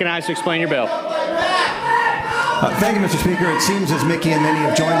Fine, you're recognized to explain your bill. Thank you, Mr. Speaker. It seems as Mickey and many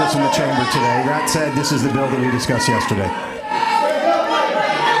have joined us in the chamber today. That said, this is the bill that we discussed yesterday.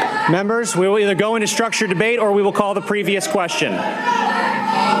 Members, we will either go into structured debate or we will call the previous question.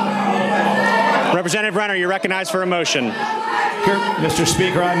 Representative Renner, you're recognized for a motion. Here, Mr.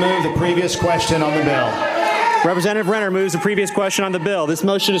 Speaker, I move the previous question on the bill. Representative Renner moves the previous question on the bill. This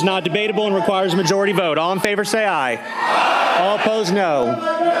motion is not debatable and requires a majority vote. All in favor say aye. All opposed,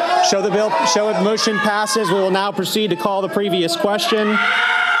 no. Show the motion passes. We will now proceed to call the previous question.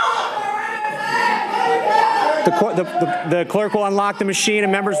 The clerk will unlock the machine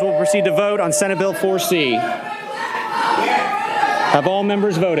and members will proceed to vote on Senate Bill 4C. Have all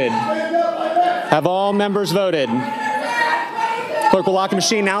members voted? Have all members voted? Clerk will lock the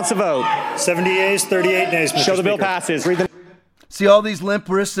machine. Announce the vote. 70 yeas, 38 nays, Mr. Show the bill Speaker. passes. See all these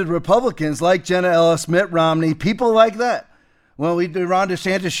limp-wristed Republicans like Jenna Ellis, Mitt Romney, people like that. Well, Ron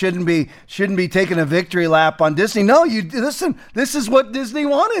DeSantis shouldn't be taking a victory lap on Disney. No, you listen. This is what Disney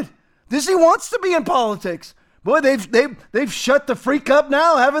wanted. Disney wants to be in politics. Boy, they've shut the freak up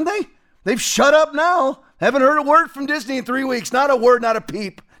now, haven't they? They've shut up now. Haven't heard a word from Disney in 3 weeks. Not a word, not a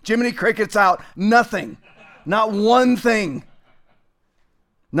peep. Jiminy Cricket's out. Nothing. Not one thing.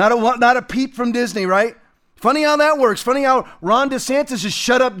 Not a peep from Disney, right? Funny how that works. Funny how Ron DeSantis has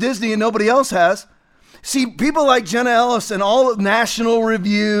shut up Disney and nobody else has. See, people like Jenna Ellis and all of National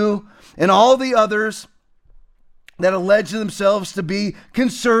Review and all the others that allege themselves to be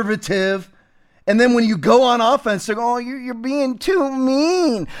conservative And then when you go on offense, they go, oh, you're being too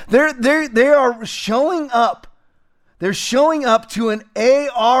mean. They are showing up. They're showing up to an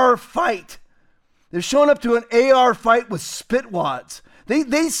AR fight. They're showing up to an AR fight with spitwads.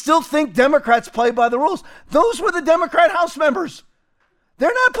 They still think Democrats play by the rules. Those were the Democrat House members.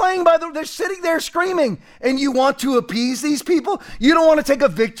 They're not playing by they're sitting there screaming. And you want to appease these people? You don't want to take a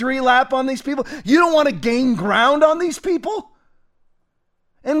victory lap on these people? You don't want to gain ground on these people?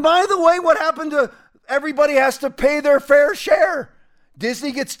 And by the way, what happened to everybody has to pay their fair share?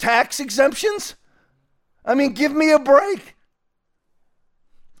 Disney gets tax exemptions? I mean, give me a break.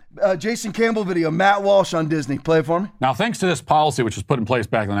 Jason Campbell video, Matt Walsh on Disney. Play it for me. Now, thanks to this policy, which was put in place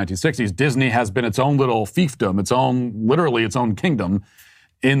back in the 1960s, Disney has been its own little fiefdom, literally its own kingdom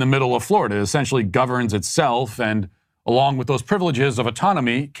in the middle of Florida. It essentially governs itself, and along with those privileges of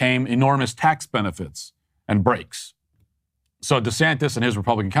autonomy came enormous tax benefits and breaks. So DeSantis and his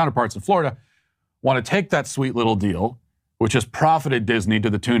Republican counterparts in Florida want to take that sweet little deal, which has profited Disney to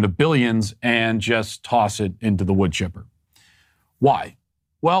the tune of billions, and just toss it into the wood chipper. Why?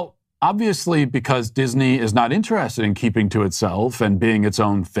 Well, obviously because Disney is not interested in keeping to itself and being its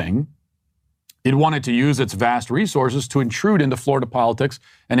own thing. It wanted to use its vast resources to intrude into Florida politics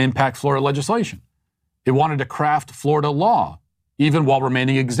and impact Florida legislation. It wanted to craft Florida law, even while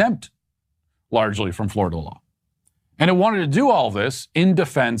remaining exempt largely from Florida law. And it wanted to do all this in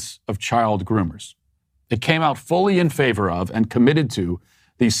defense of child groomers. It came out fully in favor of and committed to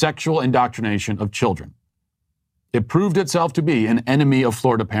the sexual indoctrination of children. It proved itself to be an enemy of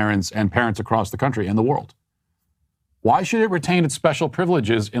Florida parents and parents across the country and the world. Why should it retain its special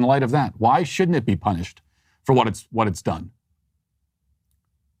privileges in light of that? Why shouldn't it be punished for what it's done?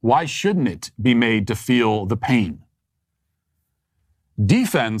 Why shouldn't it be made to feel the pain?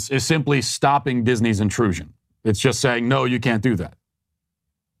 Defense is simply stopping Disney's intrusion. It's just saying, no, you can't do that.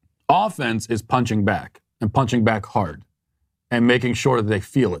 Offense is punching back, and punching back hard, and making sure that they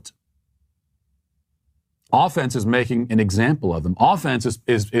feel it. Offense is making an example of them. Offense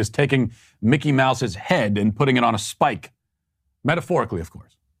is taking Mickey Mouse's head and putting it on a spike. Metaphorically, of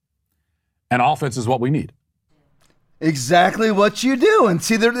course. And offense is what we need. Exactly what you do. And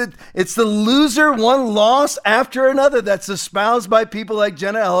see, it's the loser one loss after another that's espoused by people like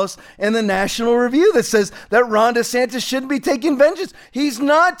Jenna Ellis in the National Review that says that Ron DeSantis shouldn't be taking vengeance. He's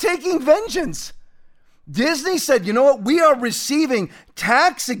not taking vengeance. Disney said, you know what? We are receiving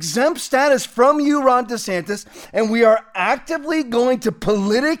tax-exempt status from you, Ron DeSantis, and we are actively going to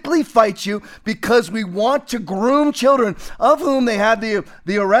politically fight you because we want to groom children, of whom they had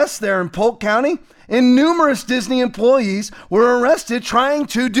the arrest there in Polk County. And numerous Disney employees were arrested trying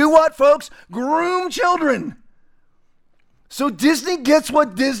to do what, folks? Groom children. So Disney gets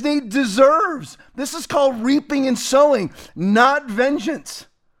what Disney deserves. This is called reaping and sowing, not vengeance.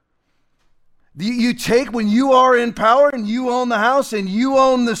 You take, when you are in power and you own the House and you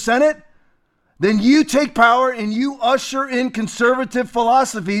own the Senate, then you take power and you usher in conservative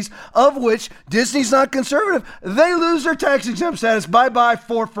philosophies, of which Disney's not conservative. They lose their tax exempt status. Bye-bye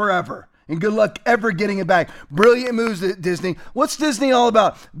for forever. And good luck ever getting it back. Brilliant moves at Disney. What's Disney all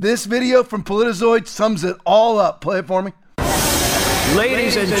about? This video from Politizoid sums it all up. Play it for me.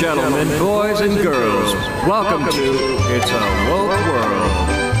 Ladies and gentlemen, boys and girls, welcome to It's a Woke World.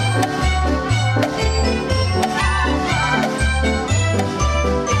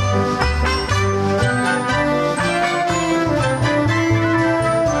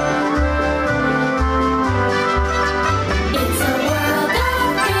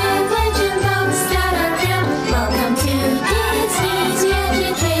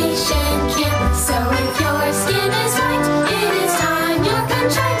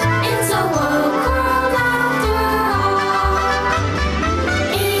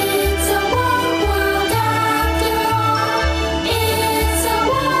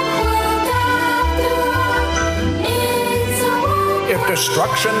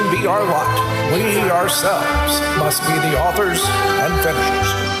 Destruction be our lot. We ourselves must be the authors and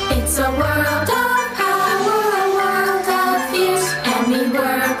finishers. It's a world of power, a world of fears, and we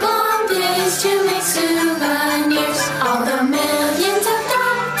work long days to make souvenirs. All the millions of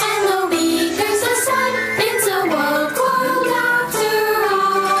dollars and the leakers aside, it's a woke world after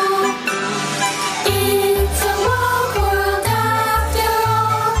all. It's a woke world after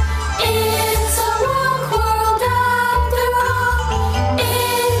all. It's a woke world after all.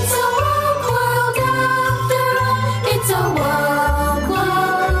 It's a woke world after all. It's a woke world.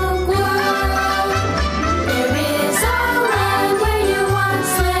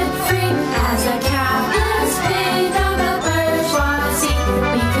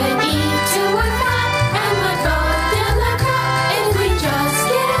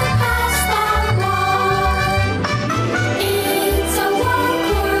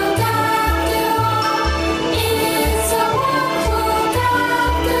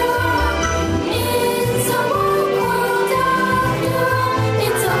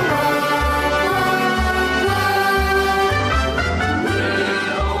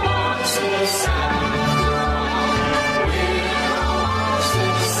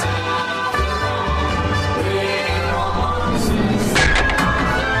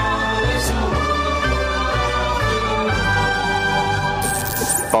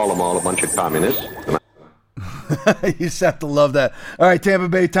 them all a bunch of communists. You just have to love that. All right, Tampa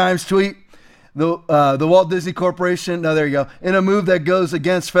Bay Times tweet. The Walt Disney Corporation, no, there you go. In a move that goes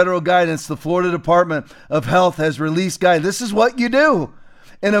against federal guidance, the Florida Department of Health has released guidance. This is what you do.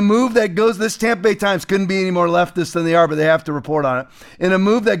 In a move that goes, this Tampa Bay Times couldn't be any more leftist than they are, but they have to report on it. In a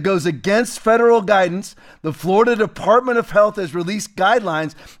move that goes against federal guidance, the Florida Department of Health has released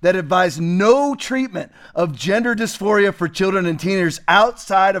guidelines that advise no treatment of gender dysphoria for children and teenagers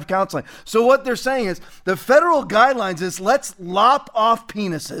outside of counseling. So what they're saying is the federal guidelines is let's lop off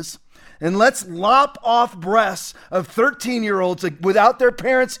penises and let's lop off breasts of 13-year-olds without their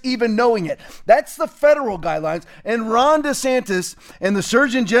parents even knowing it. That's the federal guidelines. And Ron DeSantis and the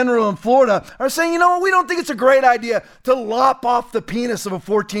Surgeon General in Florida are saying, you know what, we don't think it's a great idea to lop off the penis of a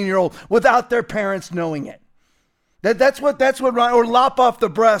 14-year-old without their parents knowing it. That's what Ron, or lop off the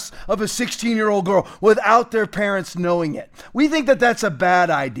breasts of a 16-year-old girl without their parents knowing it. We think that that's a bad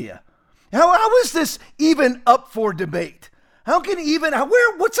idea. How is this even up for debate?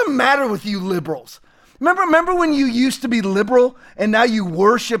 What's the matter with you liberals? Remember when you used to be liberal and now you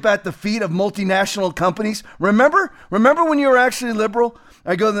worship at the feet of multinational companies? Remember when you were actually liberal?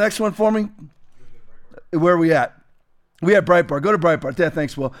 I go to the next one for me. Where are we at? We have Breitbart. Go to Breitbart. Yeah,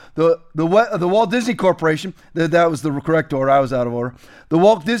 thanks, Will. The Walt Disney Corporation, that was the correct order. I was out of order. The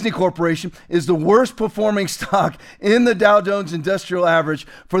Walt Disney Corporation is the worst performing stock in the Dow Jones Industrial Average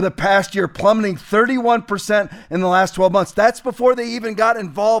for the past year, plummeting 31% in the last 12 months. That's before they even got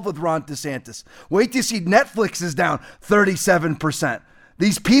involved with Ron DeSantis. Wait till you see Netflix is down 37%.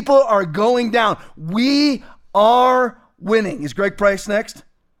 These people are going down. We are winning. Is Greg Price next?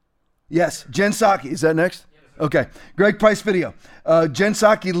 Yes. Jen Psaki, is that next? Okay, Greg Price video. Jen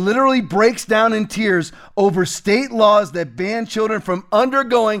Psaki literally breaks down in tears over state laws that ban children from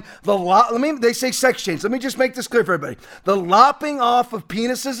undergoing they say sex change. Let me just make this clear for everybody. The lopping off of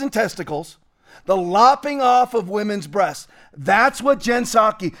penises and testicles, the lopping off of women's breasts. That's what Jen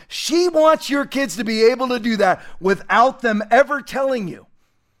Psaki, she wants your kids to be able to do that without them ever telling you.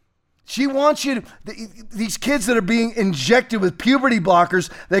 She wants you to, these kids that are being injected with puberty blockers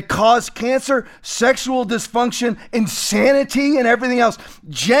that cause cancer, sexual dysfunction, insanity, and everything else.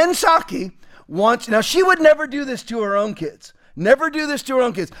 Jen Psaki wants, now she would never do this to her own kids. Never do this to her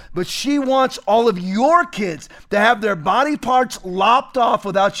own kids. But she wants all of your kids to have their body parts lopped off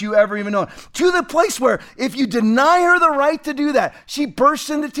without you ever even knowing. To the place where if you deny her the right to do that, she bursts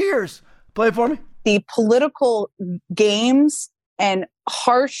into tears. Play it for me. The political games and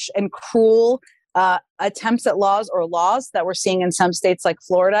harsh and cruel attempts at laws that we're seeing in some states like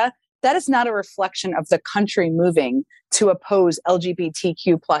Florida, that is not a reflection of the country moving to oppose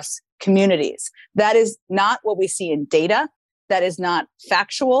LGBTQ plus communities. That is not what we see in data. That is not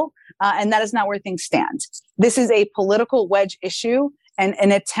factual. And that is not where things stand. This is a political wedge issue and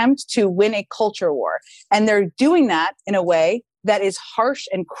an attempt to win a culture war. And they're doing that in a way that is harsh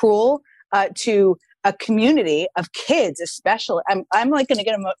and cruel to a community of kids, especially. I'm like going to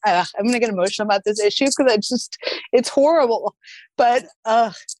get emotional about this issue because it's horrible. But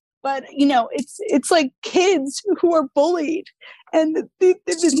you know, it's like kids who are bullied, and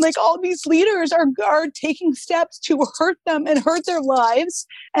like all these leaders are taking steps to hurt them and hurt their lives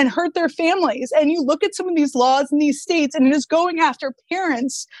and hurt their families. And you look at some of these laws in these states, and it is going after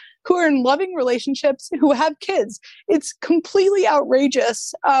parents who are in loving relationships, who have kids. It's completely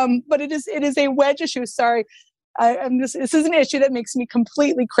outrageous. But it is a wedge issue. Sorry. This is an issue that makes me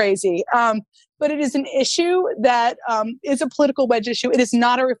completely crazy. But it is an issue that is a political wedge issue. It is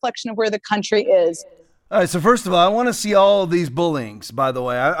not a reflection of where the country is. All right, so first of all, I want to see all of these bullyings, by the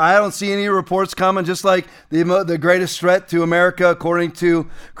way. I don't see any reports coming, just like the greatest threat to America, according to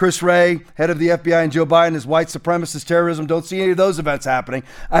Chris Wray, head of the FBI, and Joe Biden, is white supremacist terrorism. Don't see any of those events happening.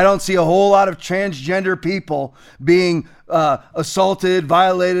 I don't see a whole lot of transgender people being assaulted,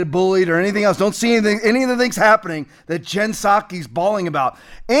 violated, bullied, or anything else. Don't see any of the things happening that Jen Psaki's bawling about.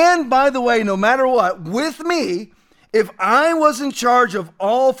 And by the way, no matter what, with me, if I was in charge of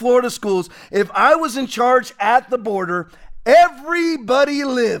all Florida schools, if I was in charge at the border, everybody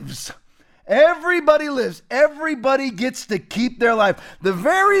lives. Everybody lives. Everybody gets to keep their life. The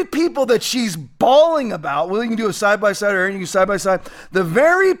very people that she's bawling about, well, you can do a side-by-side, or Aaron, you can do side-by-side. The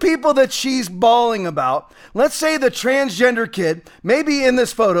very people that she's bawling about, let's say the transgender kid, maybe in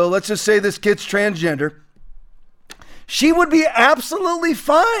this photo, let's just say this kid's transgender, she would be absolutely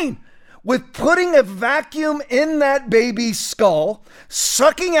fine with putting a vacuum in that baby's skull,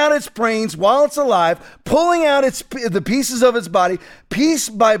 sucking out its brains while it's alive, pulling out the pieces of its body, piece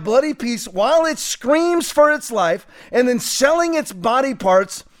by bloody piece, while it screams for its life, and then selling its body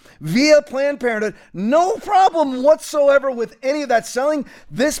parts via Planned Parenthood. No problem whatsoever with any of that. Selling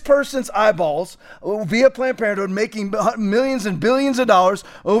this person's eyeballs via Planned Parenthood, making millions and billions of dollars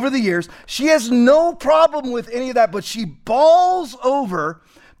over the years. She has no problem with any of that, but she balls over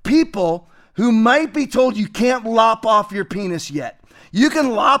people who might be told you can't lop off your penis yet. You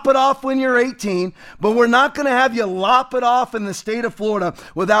can lop it off when you're 18, but we're not going to have you lop it off in the state of Florida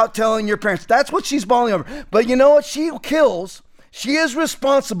without telling your parents. That's what she's bawling over. But you know what? She is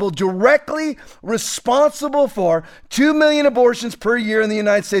directly responsible for 2 million abortions per year in the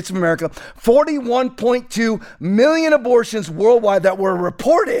United States of America, 41.2 million abortions worldwide that were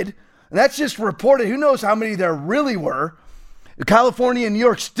reported. And that's just reported. Who knows how many there really were? California and New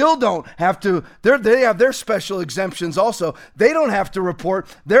York still don't have to, they have their special exemptions also. They don't have to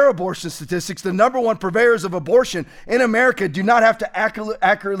report their abortion statistics. The number one purveyors of abortion in America do not have to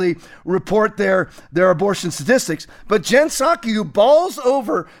accurately report their abortion statistics. But Jen Psaki, who balls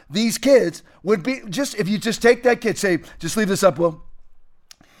over these kids, would be just, if you just take that kid, say, just leave this up, Will.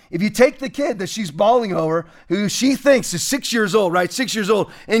 If you take the kid that she's bawling over, who she thinks is 6 years old, right? 6 years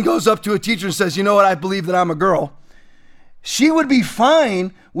old, and goes up to a teacher and says, you know what, I believe that I'm a girl. She would be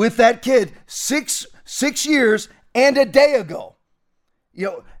fine with that kid 6 years and a day ago.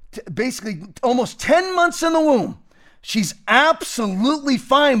 Basically almost 10 months in the womb. She's absolutely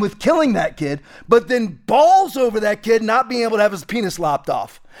fine with killing that kid, but then balls over that kid not being able to have his penis lopped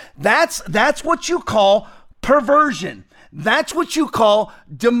off. That's what you call perversion. That's what you call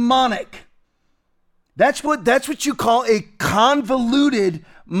demonic. That's what you call a convoluted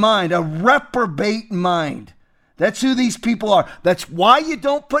mind, a reprobate mind. That's who these people are. That's why you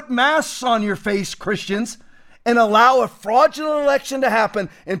don't put masks on your face, Christians, and allow a fraudulent election to happen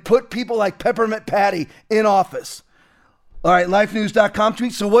and put people like Peppermint Patty in office. All right, lifenews.com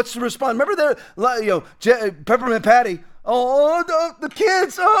tweet. So what's the response? Remember Peppermint Patty. Oh, the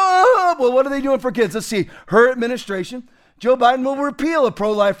kids. Oh, well, what are they doing for kids? Let's see. Her administration. Joe Biden will repeal a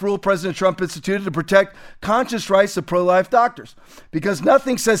pro-life rule President Trump instituted to protect conscious rights of pro-life doctors, because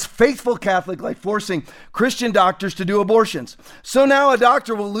nothing says faithful Catholic like forcing Christian doctors to do abortions. So now a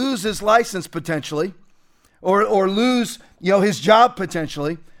doctor will lose his license potentially, or lose his job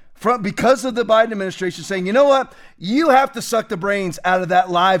potentially, because of the Biden administration saying, you know what, you have to suck the brains out of that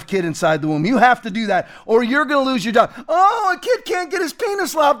live kid inside the womb. You have to do that, or you're going to lose your job. Oh, a kid can't get his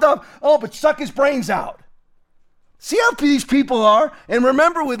penis lopped off. Oh, but suck his brains out. See how these people are? And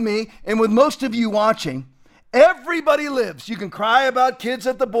remember with me, and with most of you watching, everybody lives. You can cry about kids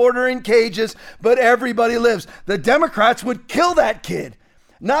at the border in cages, but everybody lives. The Democrats would kill that kid.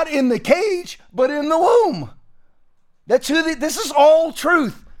 Not in the cage, but in the womb. This is all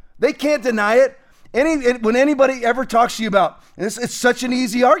truth. They can't deny it. When anybody ever talks to you about, it's such an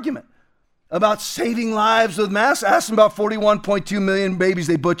easy argument, about saving lives with masks. Ask them about 41.2 million babies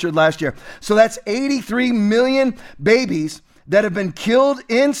they butchered last year. So that's 83 million babies that have been killed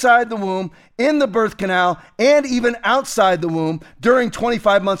inside the womb, in the birth canal, and even outside the womb during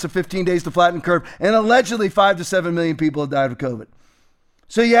 25 months of 15 days to flatten the curve. And allegedly 5 to 7 million people have died of COVID.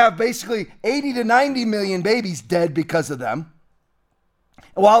 So you have basically 80 to 90 million babies dead because of them,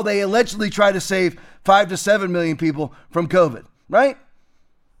 while they allegedly try to save 5 to 7 million people from COVID, right?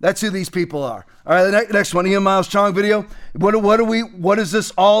 That's who these people are. All right, the next one, Ian Miles Chong video. What is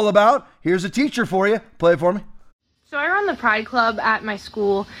this all about? Here's a teacher for you. Play it for me. So I run the Pride Club at my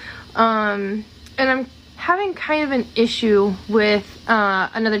school, and I'm having kind of an issue with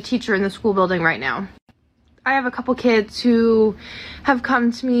another teacher in the school building right now. I have a couple kids who have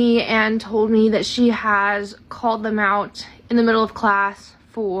come to me and told me that she has called them out in the middle of class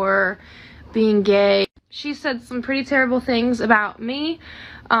for being gay. She said some pretty terrible things about me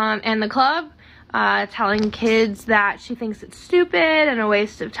and the club, telling kids that she thinks it's stupid and a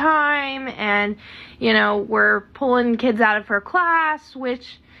waste of time, and we're pulling kids out of her class,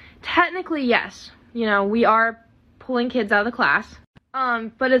 which technically, yes, we are pulling kids out of the class,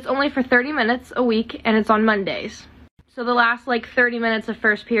 but it's only for 30 minutes a week, and it's on Mondays. So the last 30 minutes of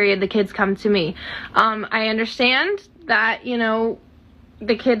first period, the kids come to me. I understand that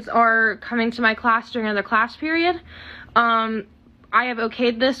the kids are coming to my class during another class period. I have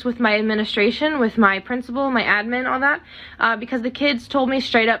okayed this with my administration, with my principal, my admin, all that, because the kids told me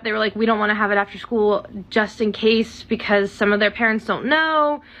straight up, they were like, we don't want to have it after school just in case, because some of their parents don't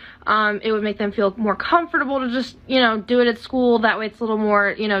know. It would make them feel more comfortable to just, do it at school. That way it's a little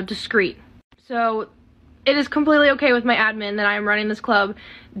more, discreet. So it is completely okay with my admin that I am running this club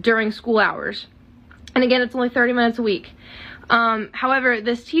during school hours. And again, it's only 30 minutes a week. However,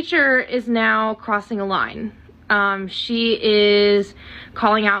 this teacher is now crossing a line. She is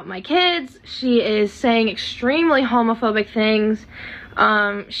calling out my kids. She is saying extremely homophobic things.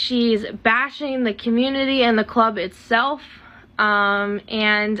 She's bashing the community and the club itself,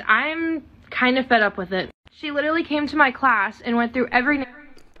 and I'm kind of fed up with it. She literally came to my class and went through every...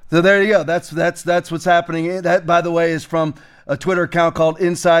 So there you go. That's what's happening. That, by the way, is from a Twitter account called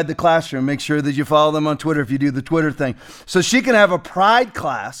Inside the Classroom. Make sure that you follow them on Twitter if you do the Twitter thing. So she can have a pride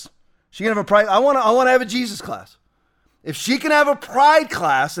class. She can have a pride. I want to have a Jesus class. If she can have a pride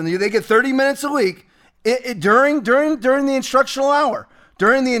class and they get 30 minutes a week during the instructional hour,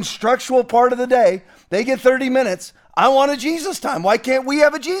 during the instructional part of the day, they get 30 minutes. I want a Jesus time. Why can't we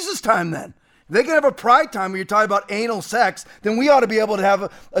have a Jesus time then? If they can have a pride time when you're talking about anal sex, then we ought to be able to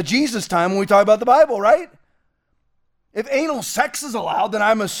have a Jesus time when we talk about the Bible, right? If anal sex is allowed, then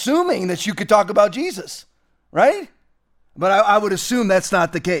I'm assuming that you could talk about Jesus, right? But I would assume that's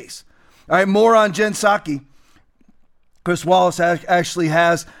not the case. All right, more on Jen Psaki. Chris Wallace actually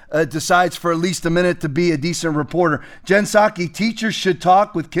decides for at least a minute to be a decent reporter. Jen Psaki, teachers should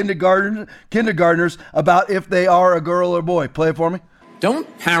talk with kindergartners about if they are a girl or boy. Play it for me.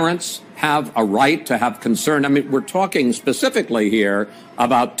 Don't parents have a right to have concern? I mean, we're talking specifically here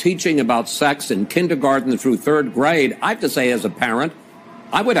about teaching about sex in kindergarten through third grade. I have to say, as a parent,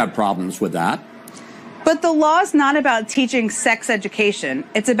 I would have problems with that. But the law is not about teaching sex education.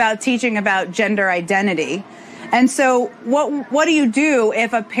 It's about teaching about gender identity. And so what do you do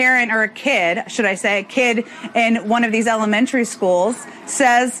if a parent or a kid, should I say, a kid in one of these elementary schools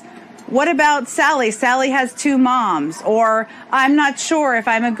says, what about Sally? Sally has two moms, or I'm not sure if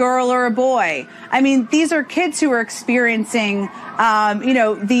I'm a girl or a boy. I mean, these are kids who are experiencing,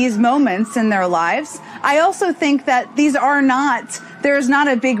 these moments in their lives. I also think that there's not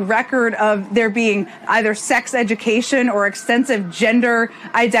a big record of there being either sex education or extensive gender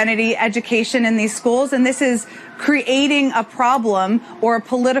identity education in these schools. And this is creating a problem or a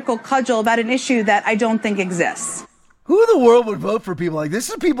political cudgel about an issue that I don't think exists. Who in the world would vote for people like this?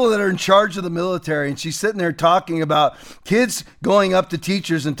 This is people that are in charge of the military, and she's sitting there talking about kids going up to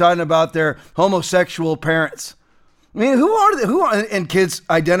teachers and talking about their homosexual parents. I mean, who are and kids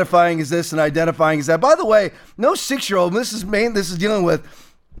identifying as this and identifying as that? By the way, no 6-year-old. This is dealing with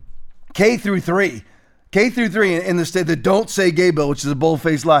K through 3 in the state that don't say gay bill, which is a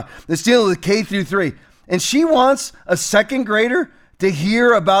bold-faced lie. It's dealing with K through 3, and she wants a second grader to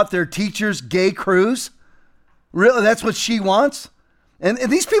hear about their teacher's gay cruise. Really, that's what she wants? And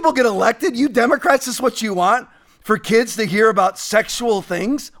these people get elected? You Democrats, this is what you want? For kids to hear about sexual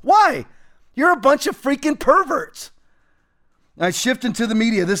things? Why? You're a bunch of freaking perverts. Now, shifting to the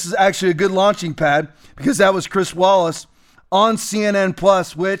media, this is actually a good launching pad because that was Chris Wallace on CNN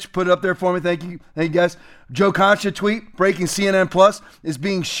Plus, which, put it up there for me, thank you guys. Joe Concha tweet, breaking CNN Plus is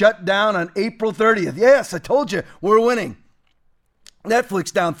being shut down on April 30th. Yes, I told you, we're winning.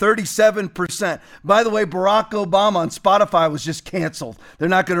 Netflix down 37%. By the way, Barack Obama on Spotify was just canceled. They're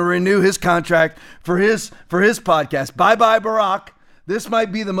not going to renew his contract for his podcast. Bye-bye, Barack. This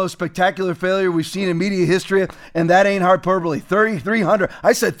might be the most spectacular failure we've seen in media history, and that ain't hyperbole. 300.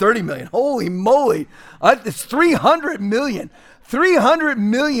 I said 30 million. Holy moly. It's 300 million. 300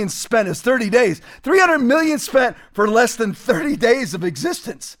 million spent as 30 days. 300 million spent for less than 30 days of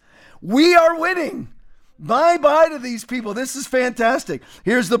existence. We are winning. Bye-bye to these people. This is fantastic.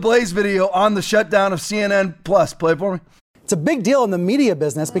 Here's the Blaze video on the shutdown of CNN Plus. Play it for me. It's a big deal in the media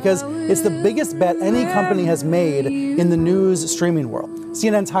business because it's the biggest bet any company has made in the news streaming world.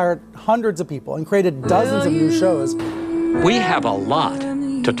 CNN's hired hundreds of people and created dozens of new shows. We have a lot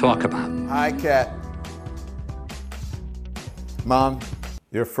to talk about. Hi, Kat. Mom,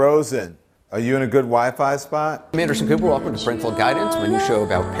 you're frozen. Are you in a good Wi-Fi spot? I'm Anderson Cooper. Welcome to Parental Guidance, my new show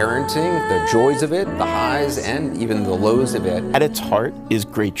about parenting, the joys of it, the highs, and even the lows of it. At its heart is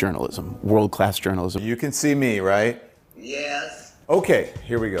great journalism, world-class journalism. You can see me, right? Yes. Okay,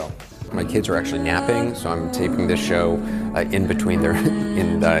 here we go. My kids are actually napping, so I'm taping this show in between their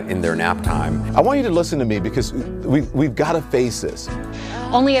in their nap time. I want you to listen to me because we've got to face this.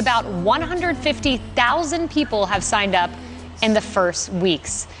 Only about 150,000 people have signed up in the first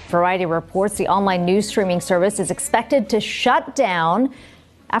weeks. Variety reports the online news streaming service is expected to shut down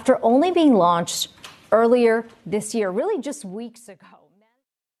after only being launched earlier this year, really just weeks ago.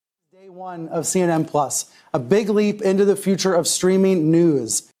 Day one of CNN Plus, a big leap into the future of streaming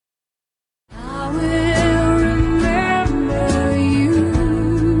news.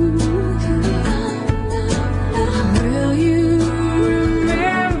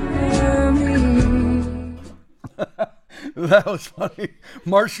 That was funny.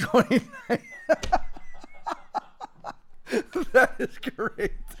 March 29th. That is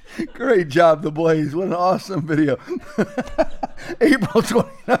great. Great job, The Blaze. What an awesome video. April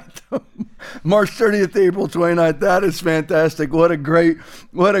 29th. March 30th, April 29th. That is fantastic. What a great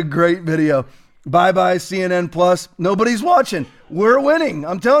video. Bye-bye, CNN Plus. Nobody's watching. We're winning.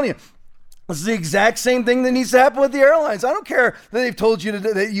 I'm telling you. This is the exact same thing that needs to happen with the airlines. I don't care that they've told you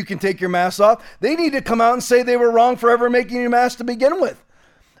that you can take your mask off. They need to come out and say they were wrong for ever making your mask to begin with.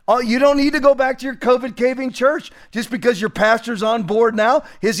 You don't need to go back to your COVID caving church just because your pastor's on board now.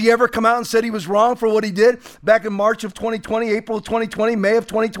 Has he ever come out and said he was wrong for what he did back in March of 2020, April of 2020, May of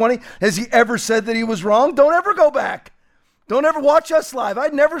 2020? Has he ever said that he was wrong? Don't ever go back. Don't ever watch us live. I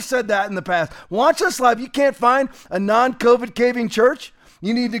never said that in the past. Watch us live. You can't find a non-COVID caving church.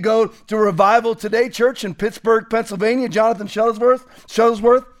 You need to go to Revival Today Church in Pittsburgh, Pennsylvania. Jonathan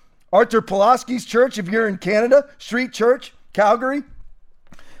Shuttlesworth, Arthur Pulaski's church if you're in Canada, Street Church, Calgary.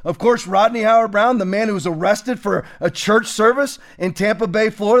 Of course, Rodney Howard-Brown, the man who was arrested for a church service in Tampa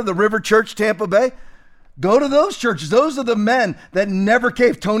Bay, Florida, the River Church, Tampa Bay. Go to those churches. Those are the men that never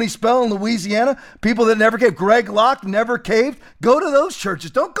caved. Tony Spell in Louisiana, people that never caved. Greg Locke never caved. Go to those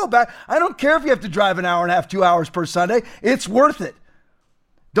churches. Don't go back. I don't care if you have to drive an hour and a half, 2 hours per Sunday. It's worth it.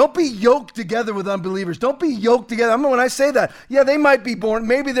 Don't be yoked together with unbelievers. Don't be yoked together. I mean, when I say that, yeah, they might be born.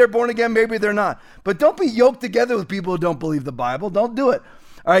 Maybe they're born again. Maybe they're not. But don't be yoked together with people who don't believe the Bible. Don't do it.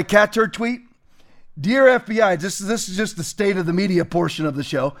 All right, Cat Turd tweet. Dear FBI, this is just the state of the media portion of the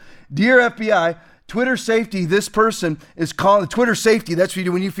show. Dear FBI, Twitter safety, this person is calling Twitter safety. That's what you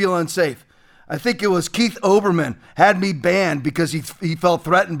do when you feel unsafe. I think it was Keith Olbermann had me banned because he felt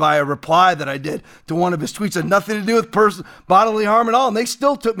threatened by a reply that I did to one of his tweets. It had nothing to do with bodily harm at all. And they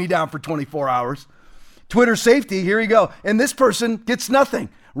still took me down for 24 hours. Twitter safety, here you go. And this person gets nothing.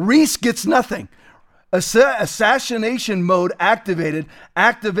 Reese gets nothing. Assassination mode activated.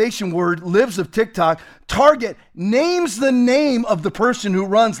 Activation word, Libs of TikTok. Target names the name of the person who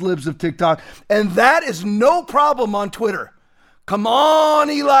runs Libs of TikTok. And that is no problem on Twitter. Come on,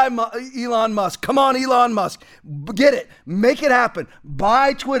 Elon Musk. Come on, Elon Musk. Get it. Make it happen.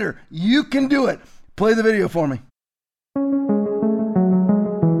 Buy Twitter. You can do it. Play the video for me.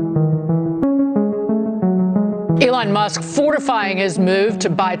 Elon Musk fortifying his move to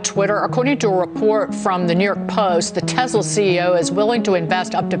buy Twitter. According to a report from the New York Post, the Tesla CEO is willing to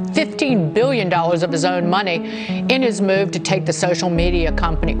invest up to $15 billion of his own money in his move to take the social media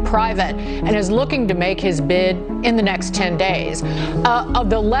company private and is looking to make his bid in the next 10 days.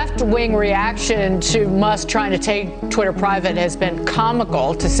 The left-wing reaction to Musk trying to take Twitter private has been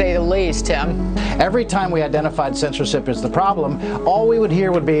comical, to say the least, Tim. Every time we identified censorship as the problem, all we would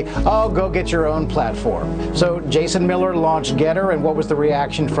hear would be, oh, go get your own platform. So Jason Miller launched Getter, and what was the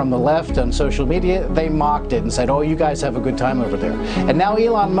reaction from the left on social media? They mocked it and said, oh, you guys have a good time over there. And now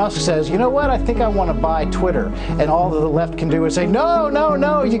Elon Musk says, you know what, I think I want to buy Twitter. And all that the left can do is say,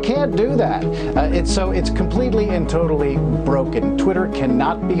 no, you can't do that. It's completely and totally broken. Twitter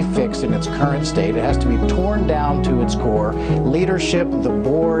cannot be fixed in its current state. It has to be torn down to its core. Leadership, the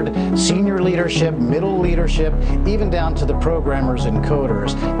board, senior leadership, middle leadership, even down to the programmers and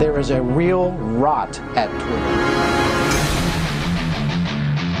coders. There is a real rot at Twitter.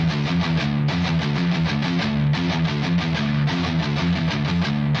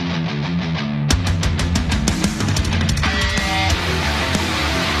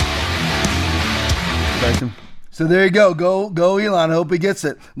 So there you go. Go Elon. I hope he gets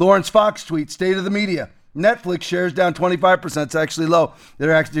it. Lawrence Fox tweets, state of the media. Netflix shares down 25%. It's actually low.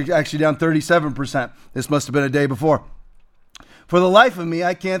 They're actually down 37%. This must have been a day before. For the life of me,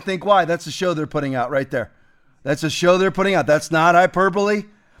 I can't think why. That's a show they're putting out right there. That's a show they're putting out. That's not hyperbole.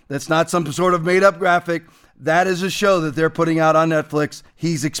 That's not some sort of made-up graphic. That is a show that they're putting out on Netflix.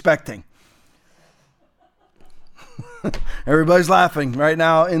 He's expecting. Everybody's laughing right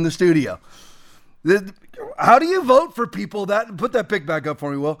now in the studio. How do you vote for people that put that pic back up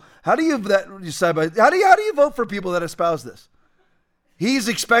for me, Will? How do you vote for people that espouse this? He's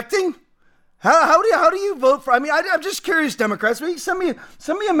expecting? How do you vote for? I mean, I'm just curious, Democrats. Maybe send me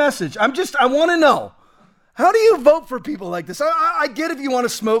a message. I want to know. How do you vote for people like this? I get if you want to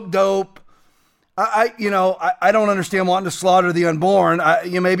smoke dope. I don't understand wanting to slaughter the unborn.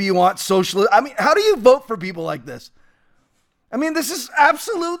 Maybe you want socialism. I mean, how do you vote for people like this? I mean, this is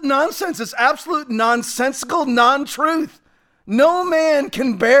absolute nonsense. It's absolute nonsensical non-truth. No man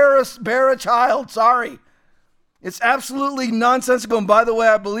can bear a child. Sorry. It's absolutely nonsensical. And by the way,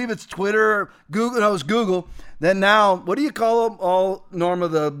 I believe it's Twitter, or Google. No, it was Google. Then now, what do you call them? All, Norma,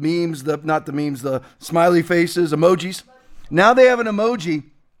 the memes, the smiley faces, emojis. Now they have an emoji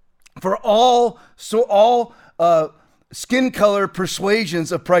for all skin color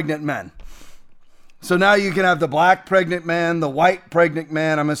persuasions of pregnant men. So now you can have the black pregnant man, the white pregnant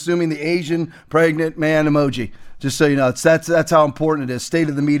man. I'm assuming the Asian pregnant man emoji. Just so you know, that's how important it is. State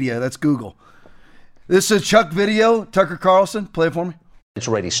of the media. That's Google. This is a Chuck video. Tucker Carlson, play it for me. It's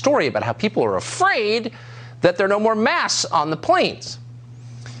already a story about how people are afraid that there are no more masks on the planes.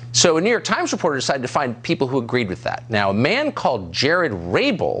 So a New York Times reporter decided to find people who agreed with that. Now, a man called Jared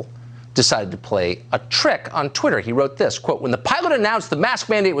Rabel decided to play a trick on Twitter. He wrote this, quote, when the pilot announced the mask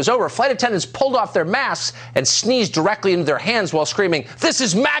mandate was over, flight attendants pulled off their masks and sneezed directly into their hands while screaming, "This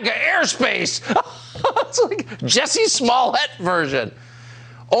is MAGA airspace!" It's like Jesse Smollett version.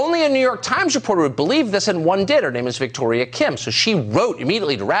 Only a New York Times reporter would believe this, and one did. Her name is Victoria Kim. So she wrote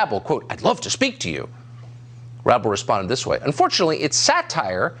immediately to Rabel, quote, "I'd love to speak to you." Rabel responded this way, "Unfortunately, it's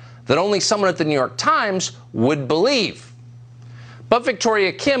satire that only someone at the New York Times would believe." But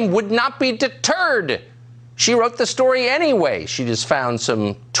Victoria Kim would not be deterred. She wrote the story anyway. She just found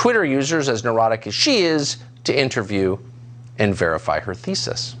some Twitter users, as neurotic as she is, to interview and verify her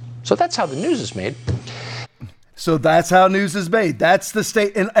thesis. So that's how the news is made. So that's how news is made. That's the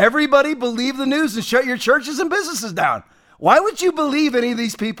state. And everybody believe the news and shut your churches and businesses down. Why would you believe any of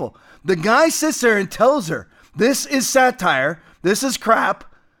these people? The guy sits there and tells her, this is satire, this is crap.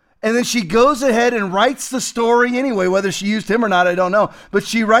 And then she goes ahead and writes the story anyway, whether she used him or not, I don't know. But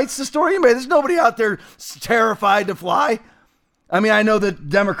she writes the story anyway. There's nobody out there terrified to fly. I mean, I know that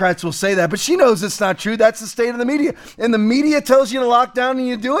Democrats will say that, but she knows it's not true. That's the state of the media. And the media tells you to lock down and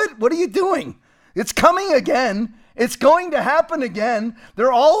you do it? What are you doing? It's coming again. It's going to happen again.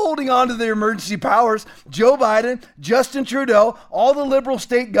 They're all holding on to their emergency powers. Joe Biden, Justin Trudeau, all the liberal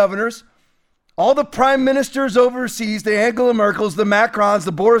state governors, all the prime ministers overseas, the Angela Merkels, the Macrons,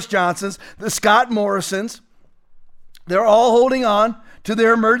 the Boris Johnsons, the Scott Morrisons, they're all holding on to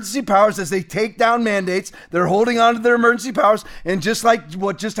their emergency powers as they take down mandates. They're holding on to their emergency powers. And just like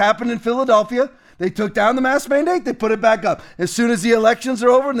what just happened in Philadelphia, they took down the mask mandate, they put it back up. As soon as the elections are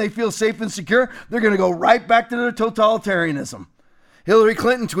over and they feel safe and secure, they're going to go right back to their totalitarianism. Hillary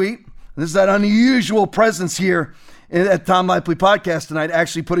Clinton tweet, this is that unusual presence here at Tom Lipley Podcast tonight,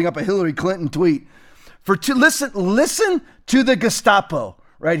 actually putting up a Hillary Clinton tweet. Listen to the Gestapo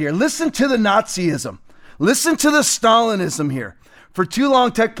right here. Listen to the Nazism. Listen to the Stalinism here. For too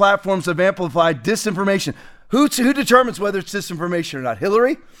long, tech platforms have amplified disinformation. Who determines whether it's disinformation or not?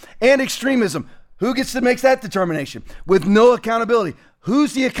 Hillary? And extremism. Who gets to make that determination? With no accountability.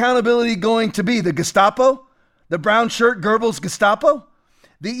 Who's the accountability going to be? The Gestapo? The brown shirt Goebbels Gestapo?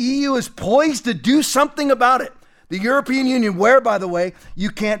 The EU is poised to do something about it. The European Union, where, by the way, you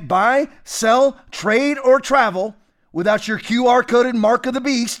can't buy, sell, trade, or travel without your QR-coded mark of the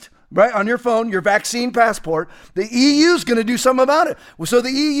beast, right, on your phone, your vaccine passport. The EU is going to do something about it. So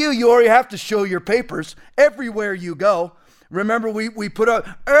the EU, you already have to show your papers everywhere you go. Remember, we put up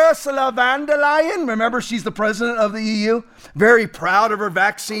Ursula von der Leyen. Remember, she's the president of the EU. Very proud of her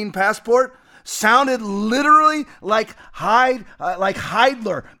vaccine passport. Sounded literally like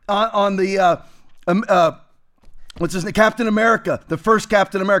Heidler on the what's his name? Captain America, the first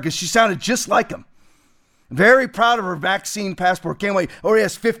Captain America. She sounded just like him. Very proud of her vaccine passport. Can't wait. Already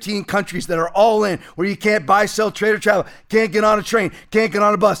has 15 countries that are all in, where you can't buy, sell, trade, or travel. Can't get on a train. Can't get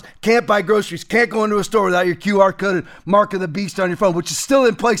on a bus. Can't buy groceries. Can't go into a store without your QR-coded mark of the beast on your phone, which is still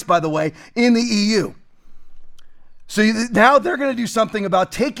in place, by the way, in the EU. So now they're going to do something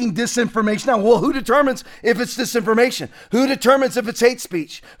about taking disinformation. Now, well, who determines if it's disinformation? Who determines if it's hate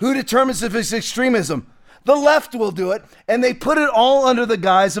speech? Who determines if it's extremism? The left will do it, and they put it all under the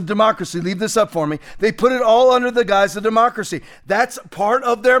guise of democracy. Leave this up for me. They put it all under the guise of democracy. That's part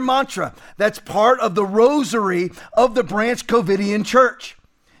of their mantra. That's part of the rosary of the Branch Covidian Church.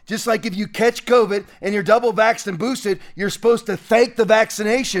 Just like if you catch COVID and you're double vaxxed and boosted, you're supposed to thank the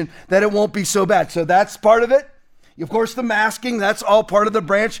vaccination that it won't be so bad. So that's part of it. Of course, the masking, that's all part of the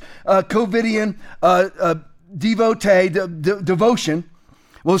Branch Covidian devotion.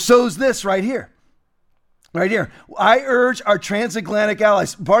 Well, so's this right here. Right here. I urge our transatlantic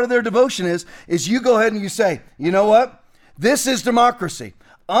allies. Part of their devotion is you go ahead and you say, you know what? This is democracy.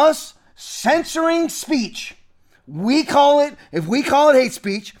 Us censoring speech. If we call it hate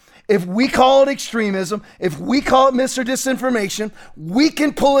speech, if we call it extremism, if we call it mis or disinformation, we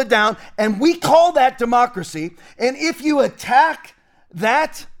can pull it down, and we call that democracy. And if you attack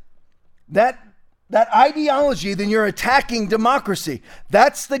that ideology, then you're attacking democracy.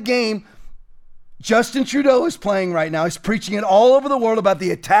 That's the game Justin Trudeau is playing right now. He's preaching it all over the world about the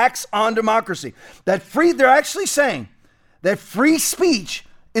attacks on democracy. They're actually saying that free speech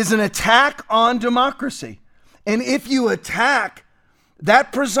is an attack on democracy. And if you attack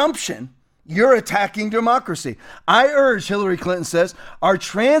that presumption, You're attacking democracy. I urge, Hillary Clinton says, our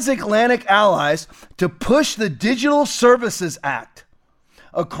transatlantic allies to push the Digital Services Act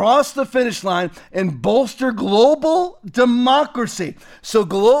across the finish line and bolster global democracy. So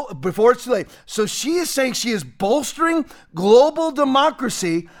before it's too late. So she is saying she is bolstering global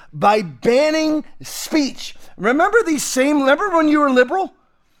democracy by banning speech. Remember when you were liberal?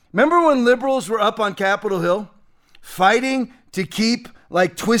 Remember when liberals were up on Capitol Hill fighting to keep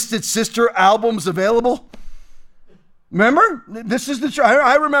like Twisted Sister albums available? Remember? This is the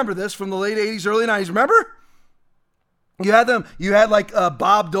I remember this from the late 80s, early 90s. Remember? You had like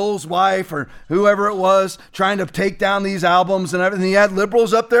Bob Dole's wife or whoever it was trying to take down these albums and everything. You had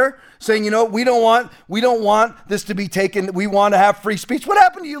liberals up there saying, you know, we don't want this to be taken. We want to have free speech. What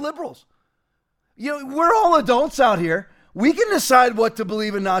happened to you liberals? You know, we're all adults out here. We can decide what to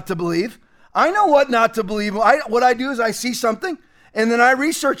believe and not to believe. I know what not to believe. What I do is I see something and then I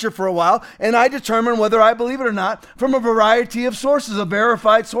research it for a while and I determine whether I believe it or not from a variety of sources, of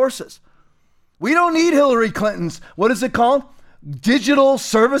verified sources. We don't need Hillary Clinton's, what is it called? Digital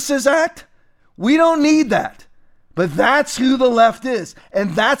Services Act? We don't need that. But that's who the left is.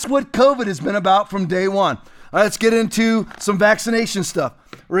 And that's what COVID has been about from day one. All right, let's get into some vaccination stuff.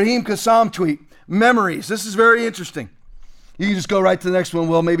 Raheem Kassam tweet, memories. This is very interesting. You can just go right to the next one,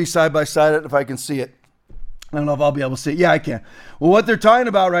 Will, maybe side by side if I can see it. I don't know if I'll be able to see it. Yeah, I can. Well, what they're talking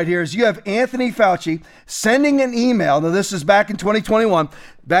about right here is you have Anthony Fauci sending an email. Now, this is back in 2021,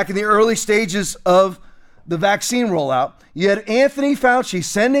 back in the early stages of the vaccine rollout. You had Anthony Fauci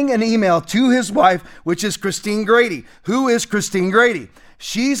sending an email to his wife, which is Christine Grady. Who is Christine Grady?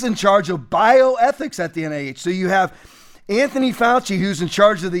 She's in charge of bioethics at the NIH. So you have Anthony Fauci, who's in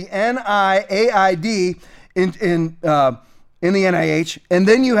charge of the NIAID in the NIH, and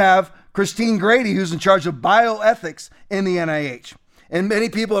then you have Christine Grady, who's in charge of bioethics in the NIH. And many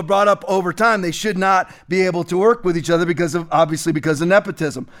people have brought up over time they should not be able to work with each other because of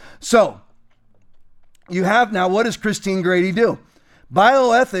nepotism. So you have now, what does Christine Grady do?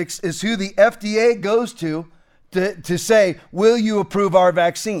 Bioethics is who the FDA goes to say, will you approve our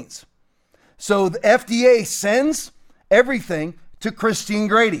vaccines? So the FDA sends everything to Christine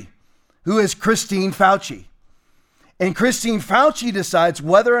Grady, who is Christine Fauci. And Christine Fauci decides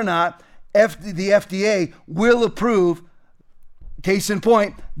whether or not the FDA will approve, case in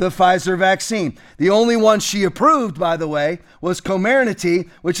point, the Pfizer vaccine. The only one she approved, by the way, was Comirnaty,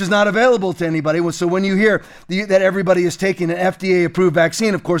 which is not available to anybody. So when you hear that everybody is taking an FDA-approved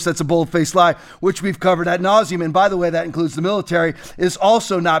vaccine, of course, that's a bold-faced lie, which we've covered ad nauseum. And by the way, that includes the military, is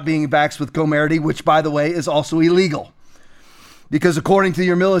also not being vaxxed with Comirnaty, which, by the way, is also illegal. Because according to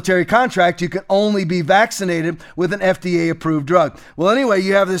your military contract, you can only be vaccinated with an FDA-approved drug. Well, anyway,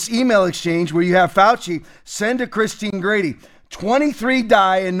 you have this email exchange where you have Fauci send to Christine Grady, 23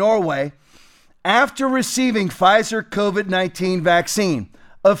 die in Norway after receiving Pfizer COVID-19 vaccine.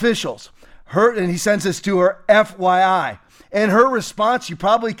 Officials. And he sends this to her, FYI. And her response, you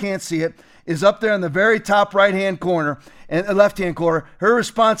probably can't see it, is up there in the very top right-hand corner and left-hand corner. Her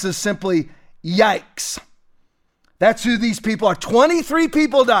response is simply, yikes. That's who these people are. 23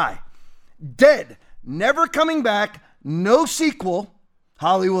 people die. Dead. Never coming back. No sequel.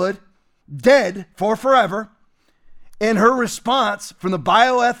 Hollywood. Dead for forever. And her response from the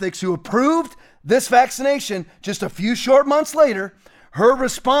bioethics who approved this vaccination just a few short months later, her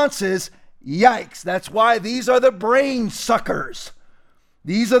response is, yikes. That's why these are the brain suckers.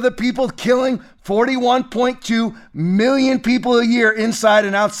 These are the people killing 41.2 million people a year inside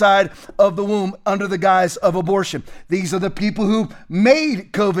and outside of the womb under the guise of abortion. These are the people who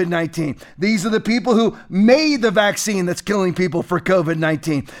made COVID-19. These are the people who made the vaccine that's killing people for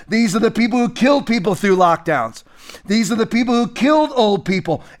COVID-19. These are the people who killed people through lockdowns. These are the people who killed old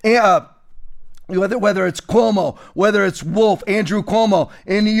people. Whether it's Cuomo, whether it's Wolf, Andrew Cuomo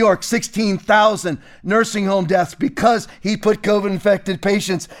in New York, 16,000 nursing home deaths because he put COVID-infected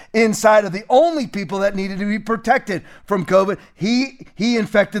patients inside of the only people that needed to be protected from COVID. He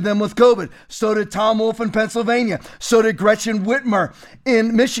infected them with COVID. So did Tom Wolf in Pennsylvania. So did Gretchen Whitmer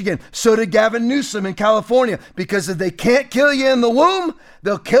in Michigan. So did Gavin Newsom in California. Because if they can't kill you in the womb,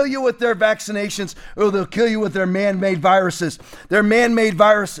 they'll kill you with their vaccinations or they'll kill you with their man-made viruses. They're man-made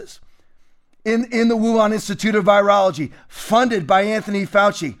viruses. In the Wuhan Institute of Virology, funded by Anthony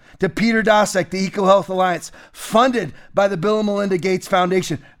Fauci, to Peter Daszak, the EcoHealth Alliance, funded by the Bill and Melinda Gates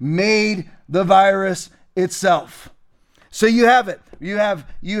Foundation, made the virus itself. So you have it. You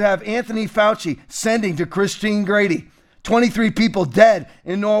have Anthony Fauci sending to Christine Grady, 23 people dead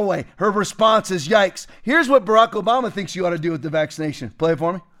in Norway. Her response is yikes. Here's what Barack Obama thinks you ought to do with the vaccination. Play it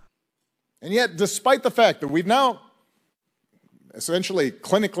for me. And yet, despite the fact that we've now essentially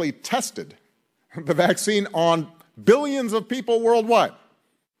clinically tested the vaccine on billions of people worldwide.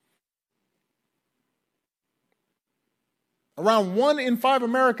 Around 1 in 5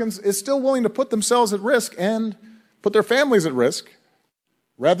 Americans is still willing to put themselves at risk and put their families at risk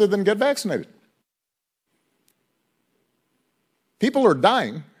rather than get vaccinated. People are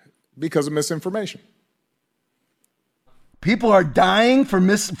dying because of misinformation. People are dying from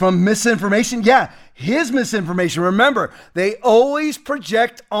misinformation. Yeah, his misinformation. Remember, they always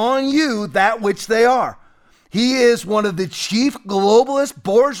project on you that which they are. He is one of the chief globalist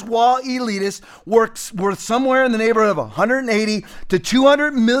bourgeois elitists, worth somewhere in the neighborhood of 180 to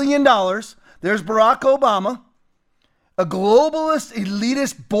 $200 million. There's Barack Obama, a globalist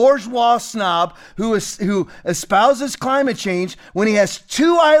elitist bourgeois snob who espouses climate change when he has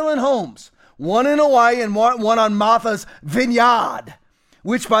 2 island homes, one in Hawaii and one on Martha's Vineyard,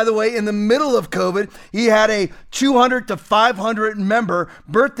 which, by the way, in the middle of COVID, he had a 200 to 500 member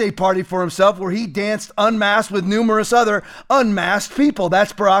birthday party for himself where he danced unmasked with numerous other unmasked people.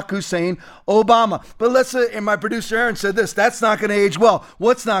 That's Barack Hussein Obama. But let's and my producer Aaron said this, that's not going to age well.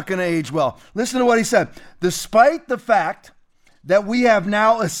 What's not going to age well? Listen to what he said. Despite the fact that we have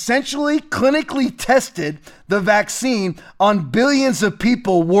now essentially clinically tested the vaccine on billions of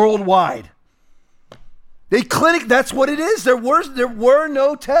people worldwide. That's what it is. There were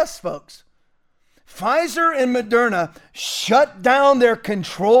no tests, folks. Pfizer and Moderna shut down their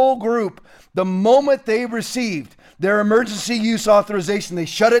control group the moment they received their emergency use authorization. They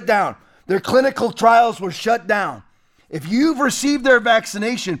shut it down. Their clinical trials were shut down. If you've received their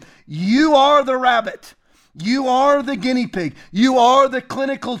vaccination, you are the rabbit. You are the guinea pig. You are the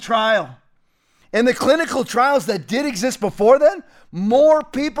clinical trial. And the clinical trials that did exist before then, more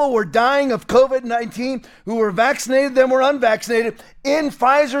people were dying of COVID-19 who were vaccinated than were unvaccinated in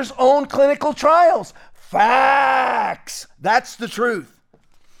Pfizer's own clinical trials. Facts. That's the truth.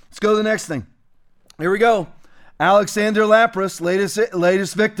 Let's go to the next thing. Here we go. Alexander Lapras,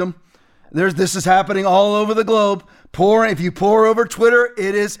 latest victim. This is happening all over the globe. If you pour over Twitter,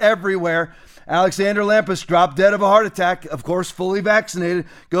 it is everywhere. Alexander Lapras dropped dead of a heart attack, of course, fully vaccinated.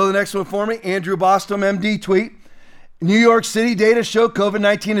 Go to the next one for me. Andrew Bostom, MD, tweet. New York City data show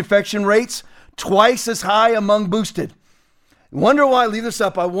COVID-19 infection rates twice as high among boosted. Leave this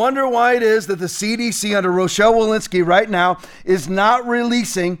up. I wonder why it is that the CDC under Rochelle Walensky right now is not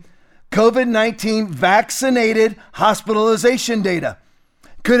releasing COVID-19 vaccinated hospitalization data.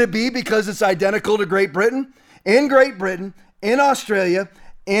 Could it be because it's identical to Great Britain? In Great Britain, in Australia,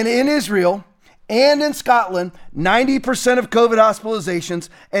 and in Israel, and in Scotland, 90% of COVID hospitalizations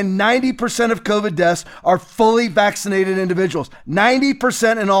and 90% of COVID deaths are fully vaccinated individuals.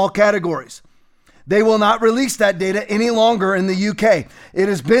 90% in all categories. They will not release that data any longer in the UK. It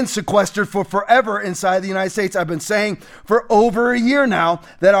has been sequestered for forever inside the United States. I've been saying for over a year now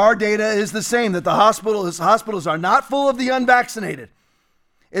that our data is the same, that the hospitals are not full of the unvaccinated.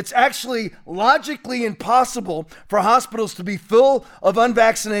 It's actually logically impossible for hospitals to be full of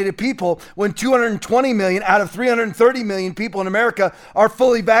unvaccinated people when 220 million out of 330 million people in America are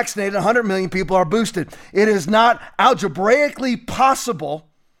fully vaccinated, 100 million people are boosted. It is not algebraically possible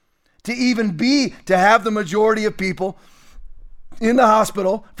to have the majority of people in the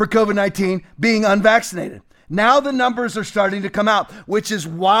hospital for COVID-19 being unvaccinated. Now the numbers are starting to come out, which is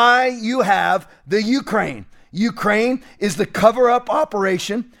why you have the Ukraine. Ukraine is the cover-up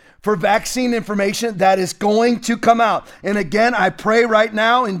operation for vaccine information that is going to come out. And again, I pray right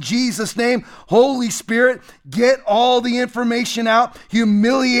now in Jesus' name, Holy Spirit, get all the information out,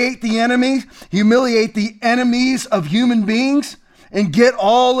 humiliate the enemies of human beings, and get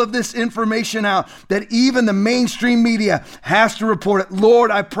all of this information out that even the mainstream media has to report it.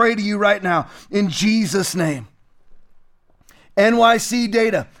 Lord, I pray to you right now in Jesus' name. NYC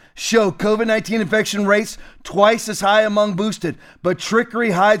data show COVID-19 infection rates twice as high among boosted, but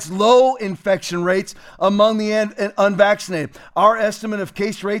trickery hides low infection rates among the unvaccinated. Our estimate of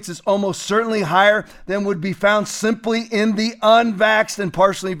case rates is almost certainly higher than would be found simply in the unvaxxed and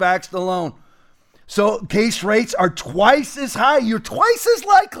partially vaxxed alone. So case rates are twice as high. You're twice as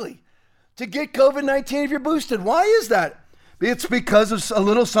likely to get COVID-19 if you're boosted. Why is that? It's because of a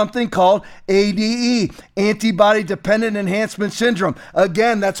little something called ADE, antibody-dependent enhancement syndrome.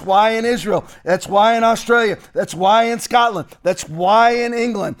 Again, that's why in Israel, that's why in Australia, that's why in Scotland, that's why in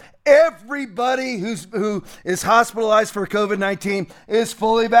England. Everybody who is hospitalized for COVID-19 is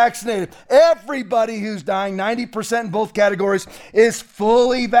fully vaccinated. Everybody who's dying, 90% in both categories, is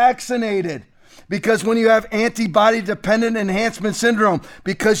fully vaccinated. Because when you have antibody-dependent enhancement syndrome,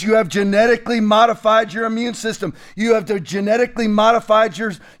 because you have genetically modified your immune system, you have genetically modified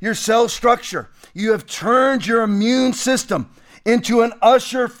your cell structure, you have turned your immune system into an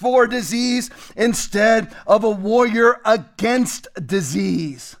usher for disease instead of a warrior against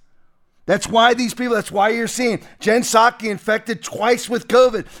disease. That's why you're seeing Jen Psaki infected twice with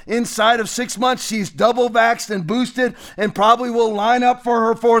COVID. Inside of 6 months, she's double vaxxed and boosted and probably will line up for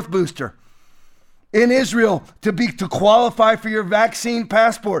her 4th booster. In Israel, to qualify for your vaccine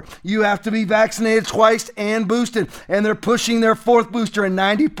passport, you have to be vaccinated twice and boosted. And they're pushing their 4th booster, and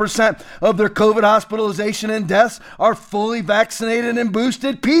 90% of their COVID hospitalization and deaths are fully vaccinated and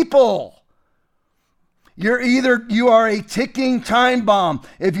boosted people. You are a ticking time bomb.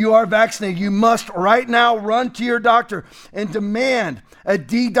 If you are vaccinated, you must right now run to your doctor and demand a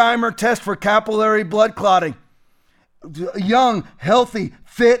D-dimer test for capillary blood clotting. Young, healthy,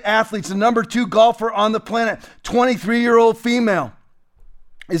 fit athletes, the number 2 golfer on the planet, 23-year-old female,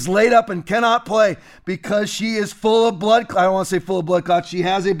 is laid up and cannot play because she is full of blood clots. I don't want to say full of blood clots. She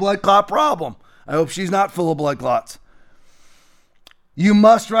has a blood clot problem. I hope she's not full of blood clots. You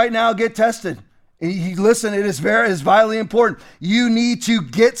must right now get tested. Listen, it is vitally important. You need to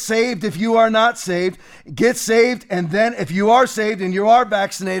get saved if you are not saved. Get saved, and then if you are saved and you are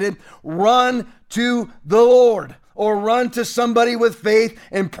vaccinated, run to the Lord or run to somebody with faith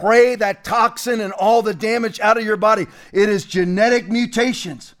and pray that toxin and all the damage out of your body. It is genetic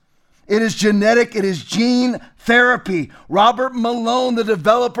mutations. It is genetic. It is gene therapy. Robert Malone, the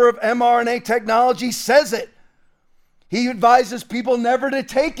developer of mRNA technology, says it. He advises people never to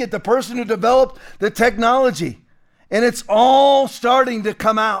take it, the person who developed the technology. And it's all starting to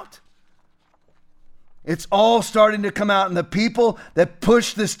come out. It's all starting to come out. And the people that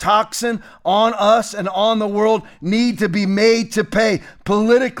push this toxin on us and on the world need to be made to pay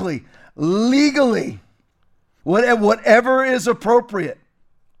politically, legally, whatever is appropriate.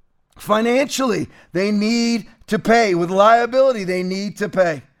 Financially, they need to pay. With liability, they need to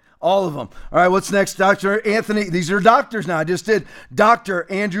pay. All of them. All right, what's next? Dr. Anthony. These are doctors now. I just did Dr.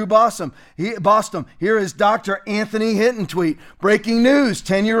 Andrew Bostom. Here is Dr. Anthony Hinton tweet. Breaking news.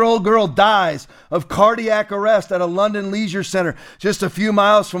 10-year-old girl dies of cardiac arrest at a London leisure center just a few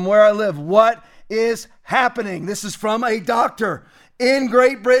miles from where I live. What is happening? This is from a doctor in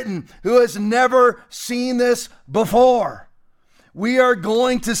Great Britain who has never seen this before. We are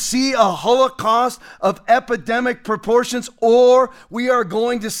going to see a Holocaust of epidemic proportions, or we are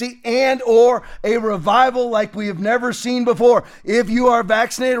going to see or a revival like we have never seen before. If you are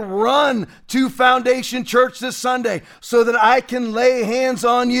vaccinated, run to Foundation Church this Sunday so that I can lay hands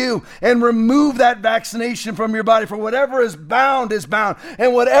on you and remove that vaccination from your body. For whatever is bound,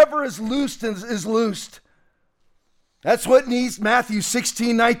 and whatever is loosed is loosed. That's what needs. Matthew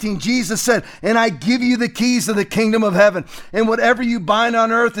 16:19. Jesus said, and I give you the keys of the kingdom of heaven. And whatever you bind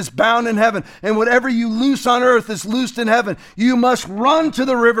on earth is bound in heaven. And whatever you loose on earth is loosed in heaven. You must run to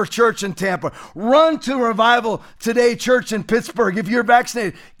the River Church in Tampa. Run to Revival Today Church in Pittsburgh. If you're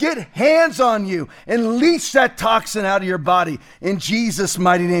vaccinated, get hands on you and leach that toxin out of your body in Jesus'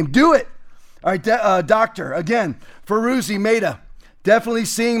 mighty name. Do it. All right, doctor, again, Feruzi Mehta. Definitely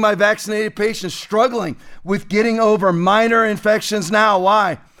seeing my vaccinated patients struggling with getting over minor infections now.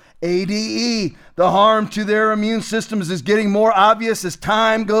 Why? ADE. The harm to their immune systems is getting more obvious as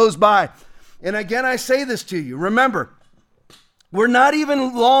time goes by. And again, I say this to you. Remember, we're not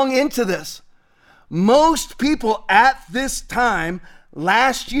even long into this. Most people at this time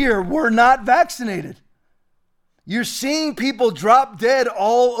last year were not vaccinated. You're seeing people drop dead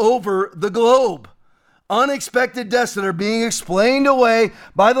all over the globe. Unexpected deaths that are being explained away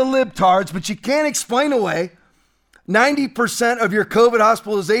by the libtards, but you can't explain away 90% of your COVID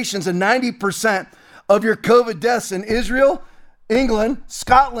hospitalizations and 90% of your COVID deaths in Israel, England,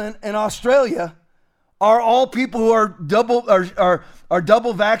 Scotland, and Australia are all people who are double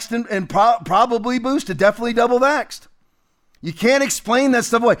vaxxed and probably boosted, definitely double vaxxed. You can't explain that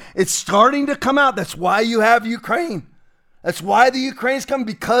stuff away. It's starting to come out. That's why you have Ukraine. That's why the Ukraine is coming,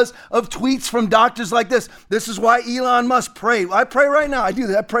 because of tweets from doctors like this. This is why Elon Musk prayed. I pray right now. I do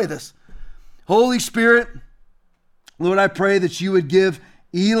that. I pray this. Holy Spirit, Lord, I pray that you would give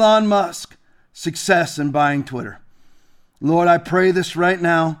Elon Musk success in buying Twitter. Lord, I pray this right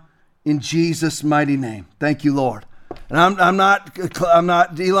now in Jesus' mighty name. Thank you, Lord. And I'm not,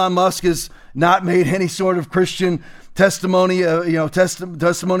 Elon Musk has not made any sort of Christian testimony,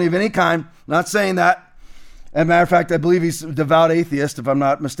 testimony of any kind. I'm not saying that. As a matter of fact, I believe he's a devout atheist, if I'm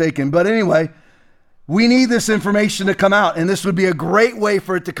not mistaken. But anyway, we need this information to come out. And this would be a great way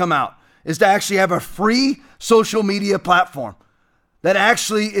for it to come out, is to actually have a free social media platform that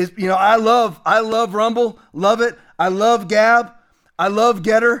actually is, I love Rumble, love it. I love Gab. I love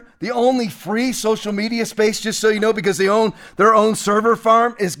Getter. The only free social media space, just so you know, because they own their own server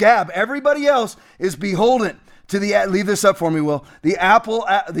farm, is Gab. Everybody else is beholden to leave this up for me, Will. The Apple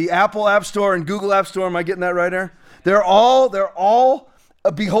App Store and Google App Store. Am I getting that right there? They're all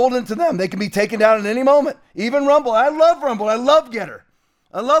beholden to them. They can be taken down at any moment. Even Rumble. I love Rumble. I love Getter.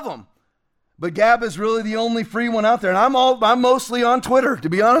 I love them. But Gab is really the only free one out there. And I'm mostly on Twitter, to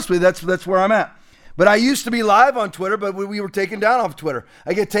be honest with you. That's where I'm at. But I used to be live on Twitter, but we were taken down off Twitter.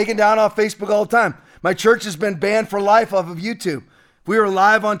 I get taken down off Facebook all the time. My church has been banned for life off of YouTube. If we were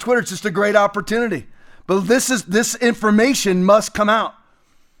live on Twitter, it's just a great opportunity. But this information must come out.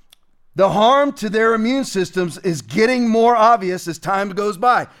 The harm to their immune systems is getting more obvious as time goes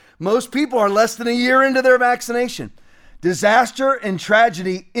by. Most people are less than a year into their vaccination. Disaster and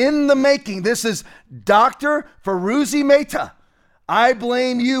tragedy in the making. This is Dr. Feruzi Mehta. I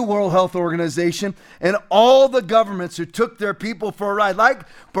blame you, World Health Organization, and all the governments who took their people for a ride, like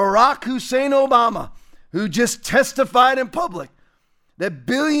Barack Hussein Obama, who just testified in public that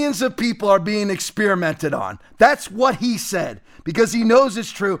billions of people are being experimented on. That's what he said, because he knows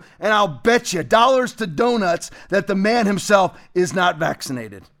it's true, and I'll bet you dollars to donuts that the man himself is not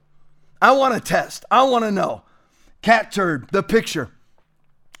vaccinated. I want to test. I want to know. Cat turd, the picture.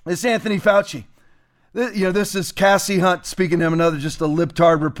 It's Anthony Fauci. This is Cassie Hunt speaking to him, another just a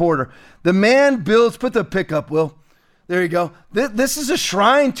libtard reporter. The man builds, put the pick up, Will. There you go. This is a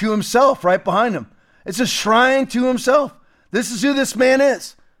shrine to himself right behind him. It's a shrine to himself. This is who this man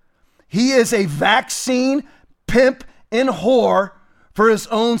is. He is a vaccine pimp and whore for his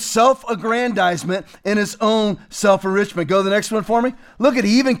own self-aggrandizement and his own self-enrichment. Go to the next one for me. Look at,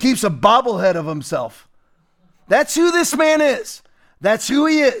 he even keeps a bobblehead of himself. That's who this man is. That's who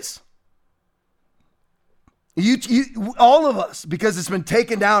he is. All of us, because it's been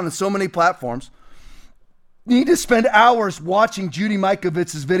taken down on so many platforms, need to spend hours watching Judy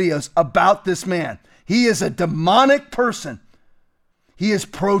Mikovits's videos about this man. He is a demonic person. He is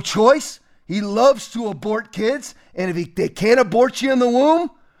pro-choice. He loves to abort kids. And if they can't abort you in the womb,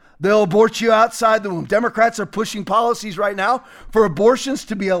 they'll abort you outside the womb. Democrats are pushing policies right now for abortions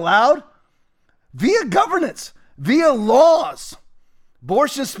to be allowed via governance, via laws.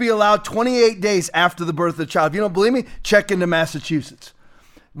 Abortions to be allowed 28 days after the birth of the child. If you don't believe me, check into Massachusetts.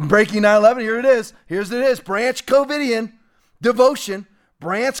 Breaking 9/11, here it is. Here's it is. Branch Covidian devotion,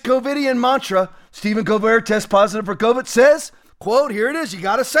 Branch Covidian mantra. Stephen Colbert tests positive for COVID, says, quote, here it is. You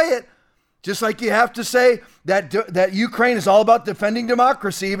got to say it. Just like you have to say that Ukraine is all about defending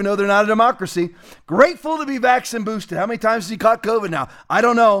democracy, even though they're not a democracy. Grateful to be vaccine boosted. How many times has he caught COVID now? I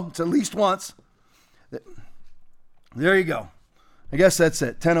don't know. It's at least once. There you go. I guess that's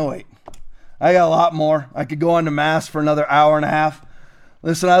it. 10:08. I got a lot more. I could go on to Mass for another hour and a half.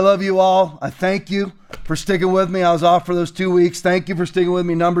 Listen, I love you all. I thank you for sticking with me. I was off for those 2 weeks. Thank you for sticking with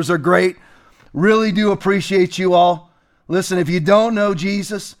me. Numbers are great. Really do appreciate you all. Listen, if you don't know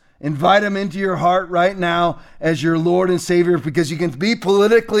Jesus, invite him into your heart right now as your Lord and Savior, because you can be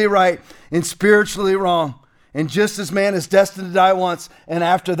politically right and spiritually wrong. And just as man is destined to die once, and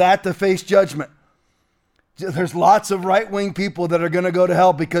after that to face judgment. There's lots of right-wing people that are going to go to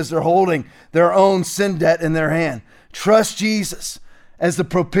hell because they're holding their own sin debt in their hand. Trust Jesus as the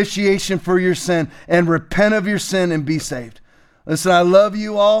propitiation for your sin and repent of your sin and be saved. Listen, I love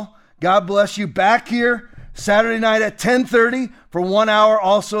you all. God bless you. Back here Saturday night at 10:30 for 1 hour,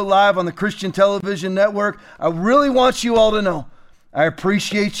 also live on the Christian Television Network. I really want you all to know I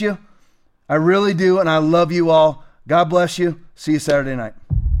appreciate you. I really do, and I love you all. God bless you. See you Saturday night.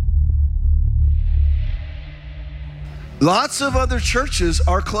 Lots of other churches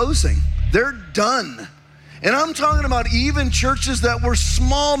are closing. They're done. And I'm talking about even churches that were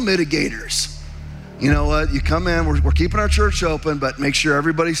small mitigators. You know what? You come in, we're keeping our church open, but make sure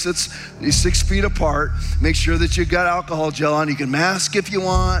everybody sits 6 feet apart. Make sure that you've got alcohol gel on. You can mask if you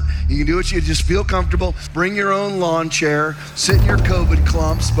want. You can do what you just feel comfortable. Bring your own lawn chair. Sit in your COVID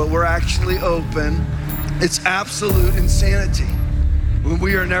clumps, but we're actually open. It's absolute insanity.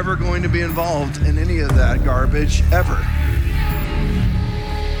 We are never going to be involved in any of that garbage ever.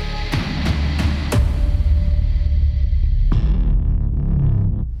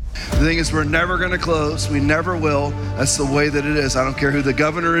 The thing is, we're never going to close. We never will. That's the way that it is. I don't care who the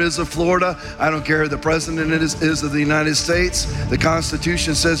governor is of Florida. I don't care who the president is of the United States. The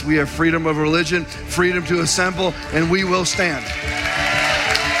Constitution says we have freedom of religion, freedom to assemble, and we will stand.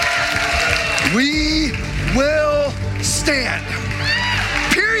 We will stand.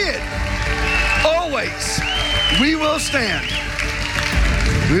 Period. Always. We will stand.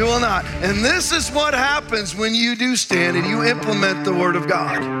 We will not. And this is what happens when you do stand and you implement the Word of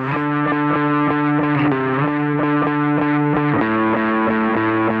God.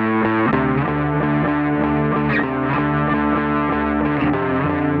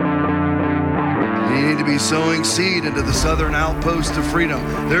 You need to be sowing seed into the southern outpost of freedom.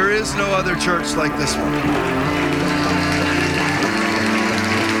 There is no other church like this one.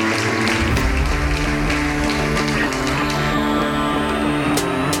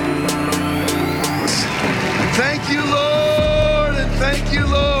 Thank you, Lord, and thank you,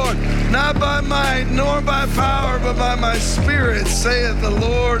 Lord. Not by might nor by power, but by my spirit, saith the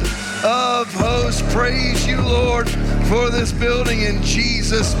Lord of hosts. Praise you, Lord, for this building in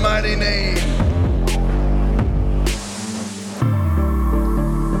Jesus' mighty name.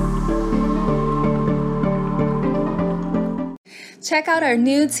 Check out our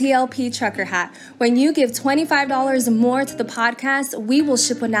new TLP trucker hat. When you give $25 more to the podcast, we will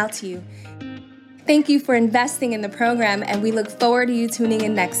ship one out to you. Thank you for investing in the program, and we look forward to you tuning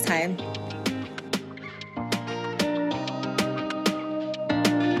in next time.